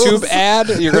commercials. YouTube ad?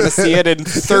 You're going to see it in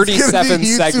It's gonna be 37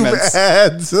 YouTube segments.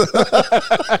 ads.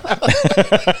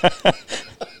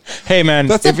 hey, man,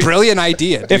 That's a brilliant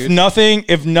idea, dude. if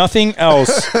nothing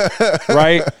else,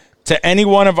 right? To any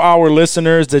one of our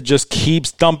listeners that just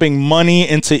keeps dumping money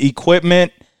into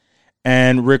equipment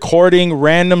and recording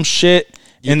random shit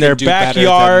in their do better than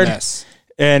backyard this.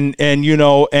 and you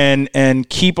know and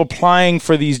keep applying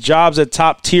for these jobs at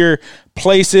top tier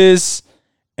places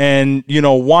and you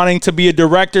know wanting to be a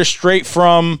director straight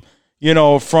from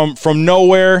from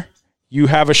nowhere, you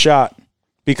have a shot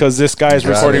because this guy is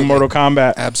recording Mortal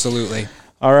Kombat. Absolutely.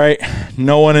 All right,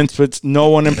 no one in He had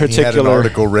an particular.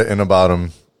 article written about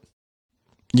him,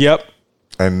 Yep.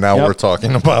 and now Yep. we're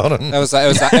talking about him. It was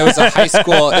a high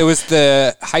school. It was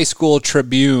the high school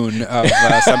Tribune of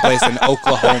someplace in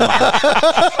Oklahoma.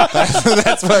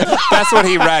 That's what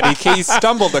he read. He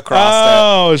stumbled across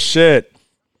Oh shit.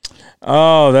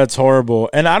 Oh, that's horrible.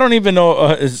 And I don't even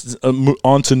know.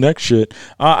 On to next shit.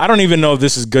 I don't even know if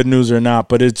this is good news or not.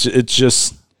 But it's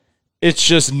just it's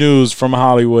just news from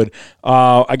Hollywood.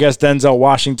 I guess Denzel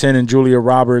Washington and Julia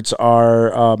Roberts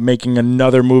are making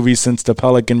another movie since the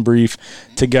Pelican Brief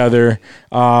together.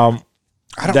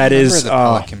 I don't remember the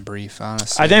Pelican Brief,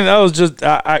 honestly. I think that was just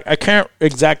I can't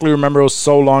exactly remember. It was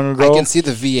so long ago. I can see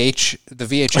the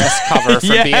VHS cover for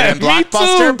being in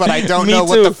Blockbuster, but I don't know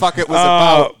what the fuck it was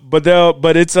about. But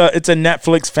it's a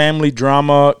Netflix family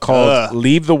drama called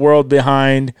Leave the World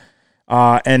Behind,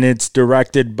 and it's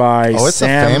directed by it's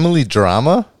Sam. a family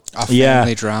drama. A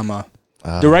family drama.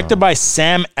 Directed by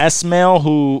Sam Esmail,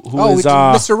 who is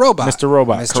Mr. Robot. Mr.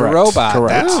 Robot. Mr. Correct. Robot.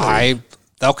 Correct.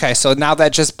 Okay, so now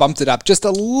that just bumped it up just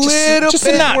a little bit. Just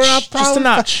a notch. Just a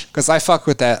notch. Because I fuck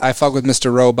with that. I fuck with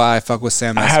Mr. Robot. I fuck with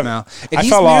Sam Esmail. I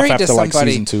fell off after like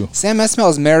season 2. Sam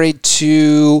Esmail is married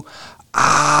to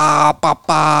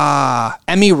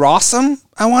Emmy Rossum,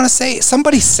 I want to say.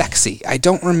 Somebody sexy. I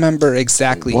don't remember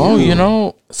exactly.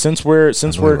 Well, since we're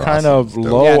kind of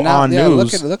low on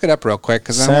news. Look it up real quick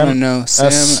because I want to know.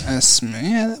 Sam Esmail.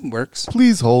 Yeah, that works.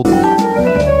 Please hold.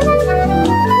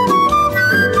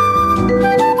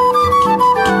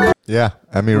 Yeah,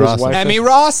 Emmy Rossum. Emmy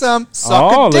Rossum.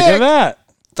 Suck a dick. Look at that.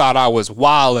 Thought I was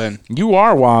wildin'. You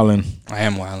are wildin'. I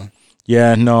am wildin'.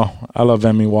 Yeah, no, I love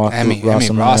Emmy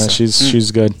Rossum. Man.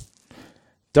 She's good.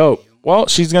 Dope. Well,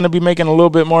 she's gonna be making a little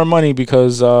bit more money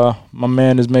because my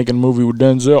man is making a movie with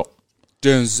Denzel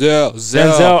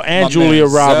and Julia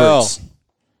Roberts.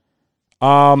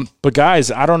 But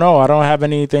guys, I don't know. I don't have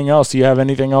anything else. Do you have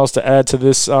anything else to add to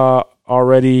this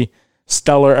already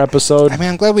stellar episode? I mean,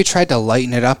 I'm glad we tried to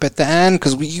lighten it up at the end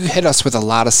because you hit us with a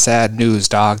lot of sad news,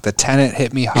 dog. The Tenet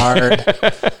hit me hard.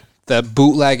 The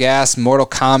bootleg ass Mortal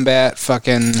Kombat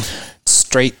fucking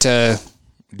straight to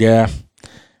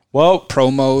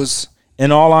promos.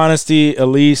 In all honesty,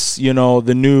 Elise,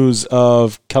 the news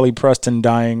of Kelly Preston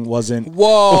dying wasn't.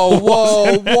 Whoa,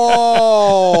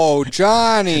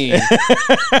 Johnny,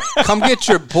 come get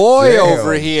your boy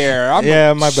over here.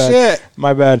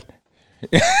 My bad.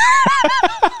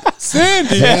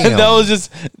 Sandy. That was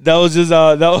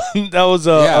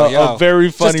a very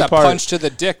funny just a part. Punch to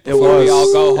the dick before we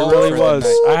all go home. It really was.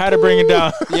 I had to bring it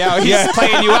down. He's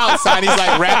playing you out, son. He's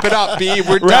like, wrap it up, B.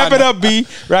 We're done. Wrap it up, B.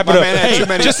 Wrap it up. Hey,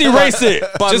 just erase it.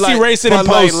 Just erase it in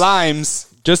post. Limes.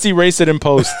 Just erase it in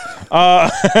post.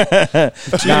 But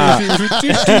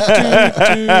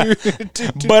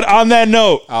on that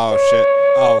note. Oh, shit.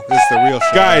 Oh, this is the real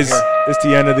shit. Guys, it's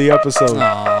the end of the episode.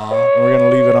 We're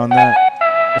going to leave it on that.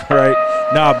 Right?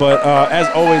 But as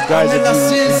always, guys, if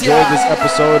you enjoyed this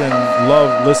episode and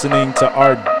love listening to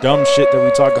our dumb shit that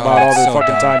we talk about all the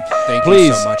fucking time, please.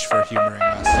 You so much for humoring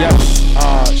us. Yes.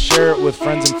 Share it with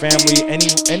friends and family.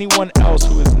 Anyone else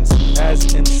who is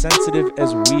as insensitive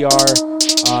as we are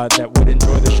that would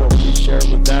enjoy the show, please share it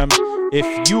with them.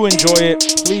 If you enjoy it,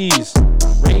 please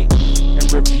rate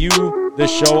and review the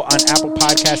show on Apple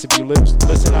Podcasts if you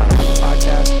listen on Apple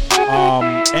Podcasts.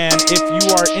 And if you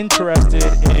are interested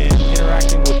in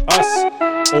interacting with us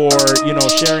or,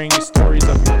 sharing stories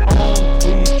of your own,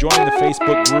 please join the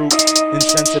Facebook group,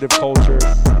 Insensitive Culture,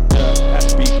 the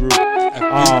FB group.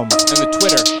 And the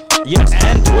Twitter. Yes,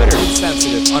 and Twitter.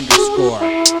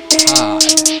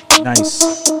 Insensitive_pod. Nice.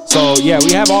 So,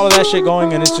 we have all of that shit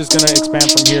going, and it's just going to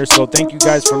expand from here. So, thank you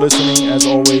guys for listening, as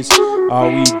always.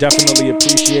 We definitely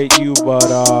appreciate you, but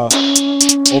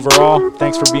overall,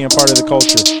 thanks for being part of the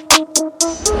culture.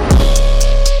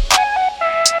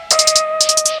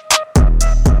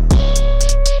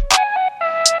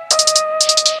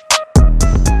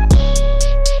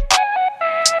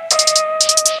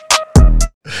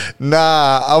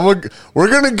 Nah, we're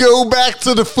going to go back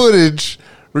to the footage.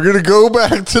 We're going to go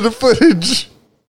back to the footage.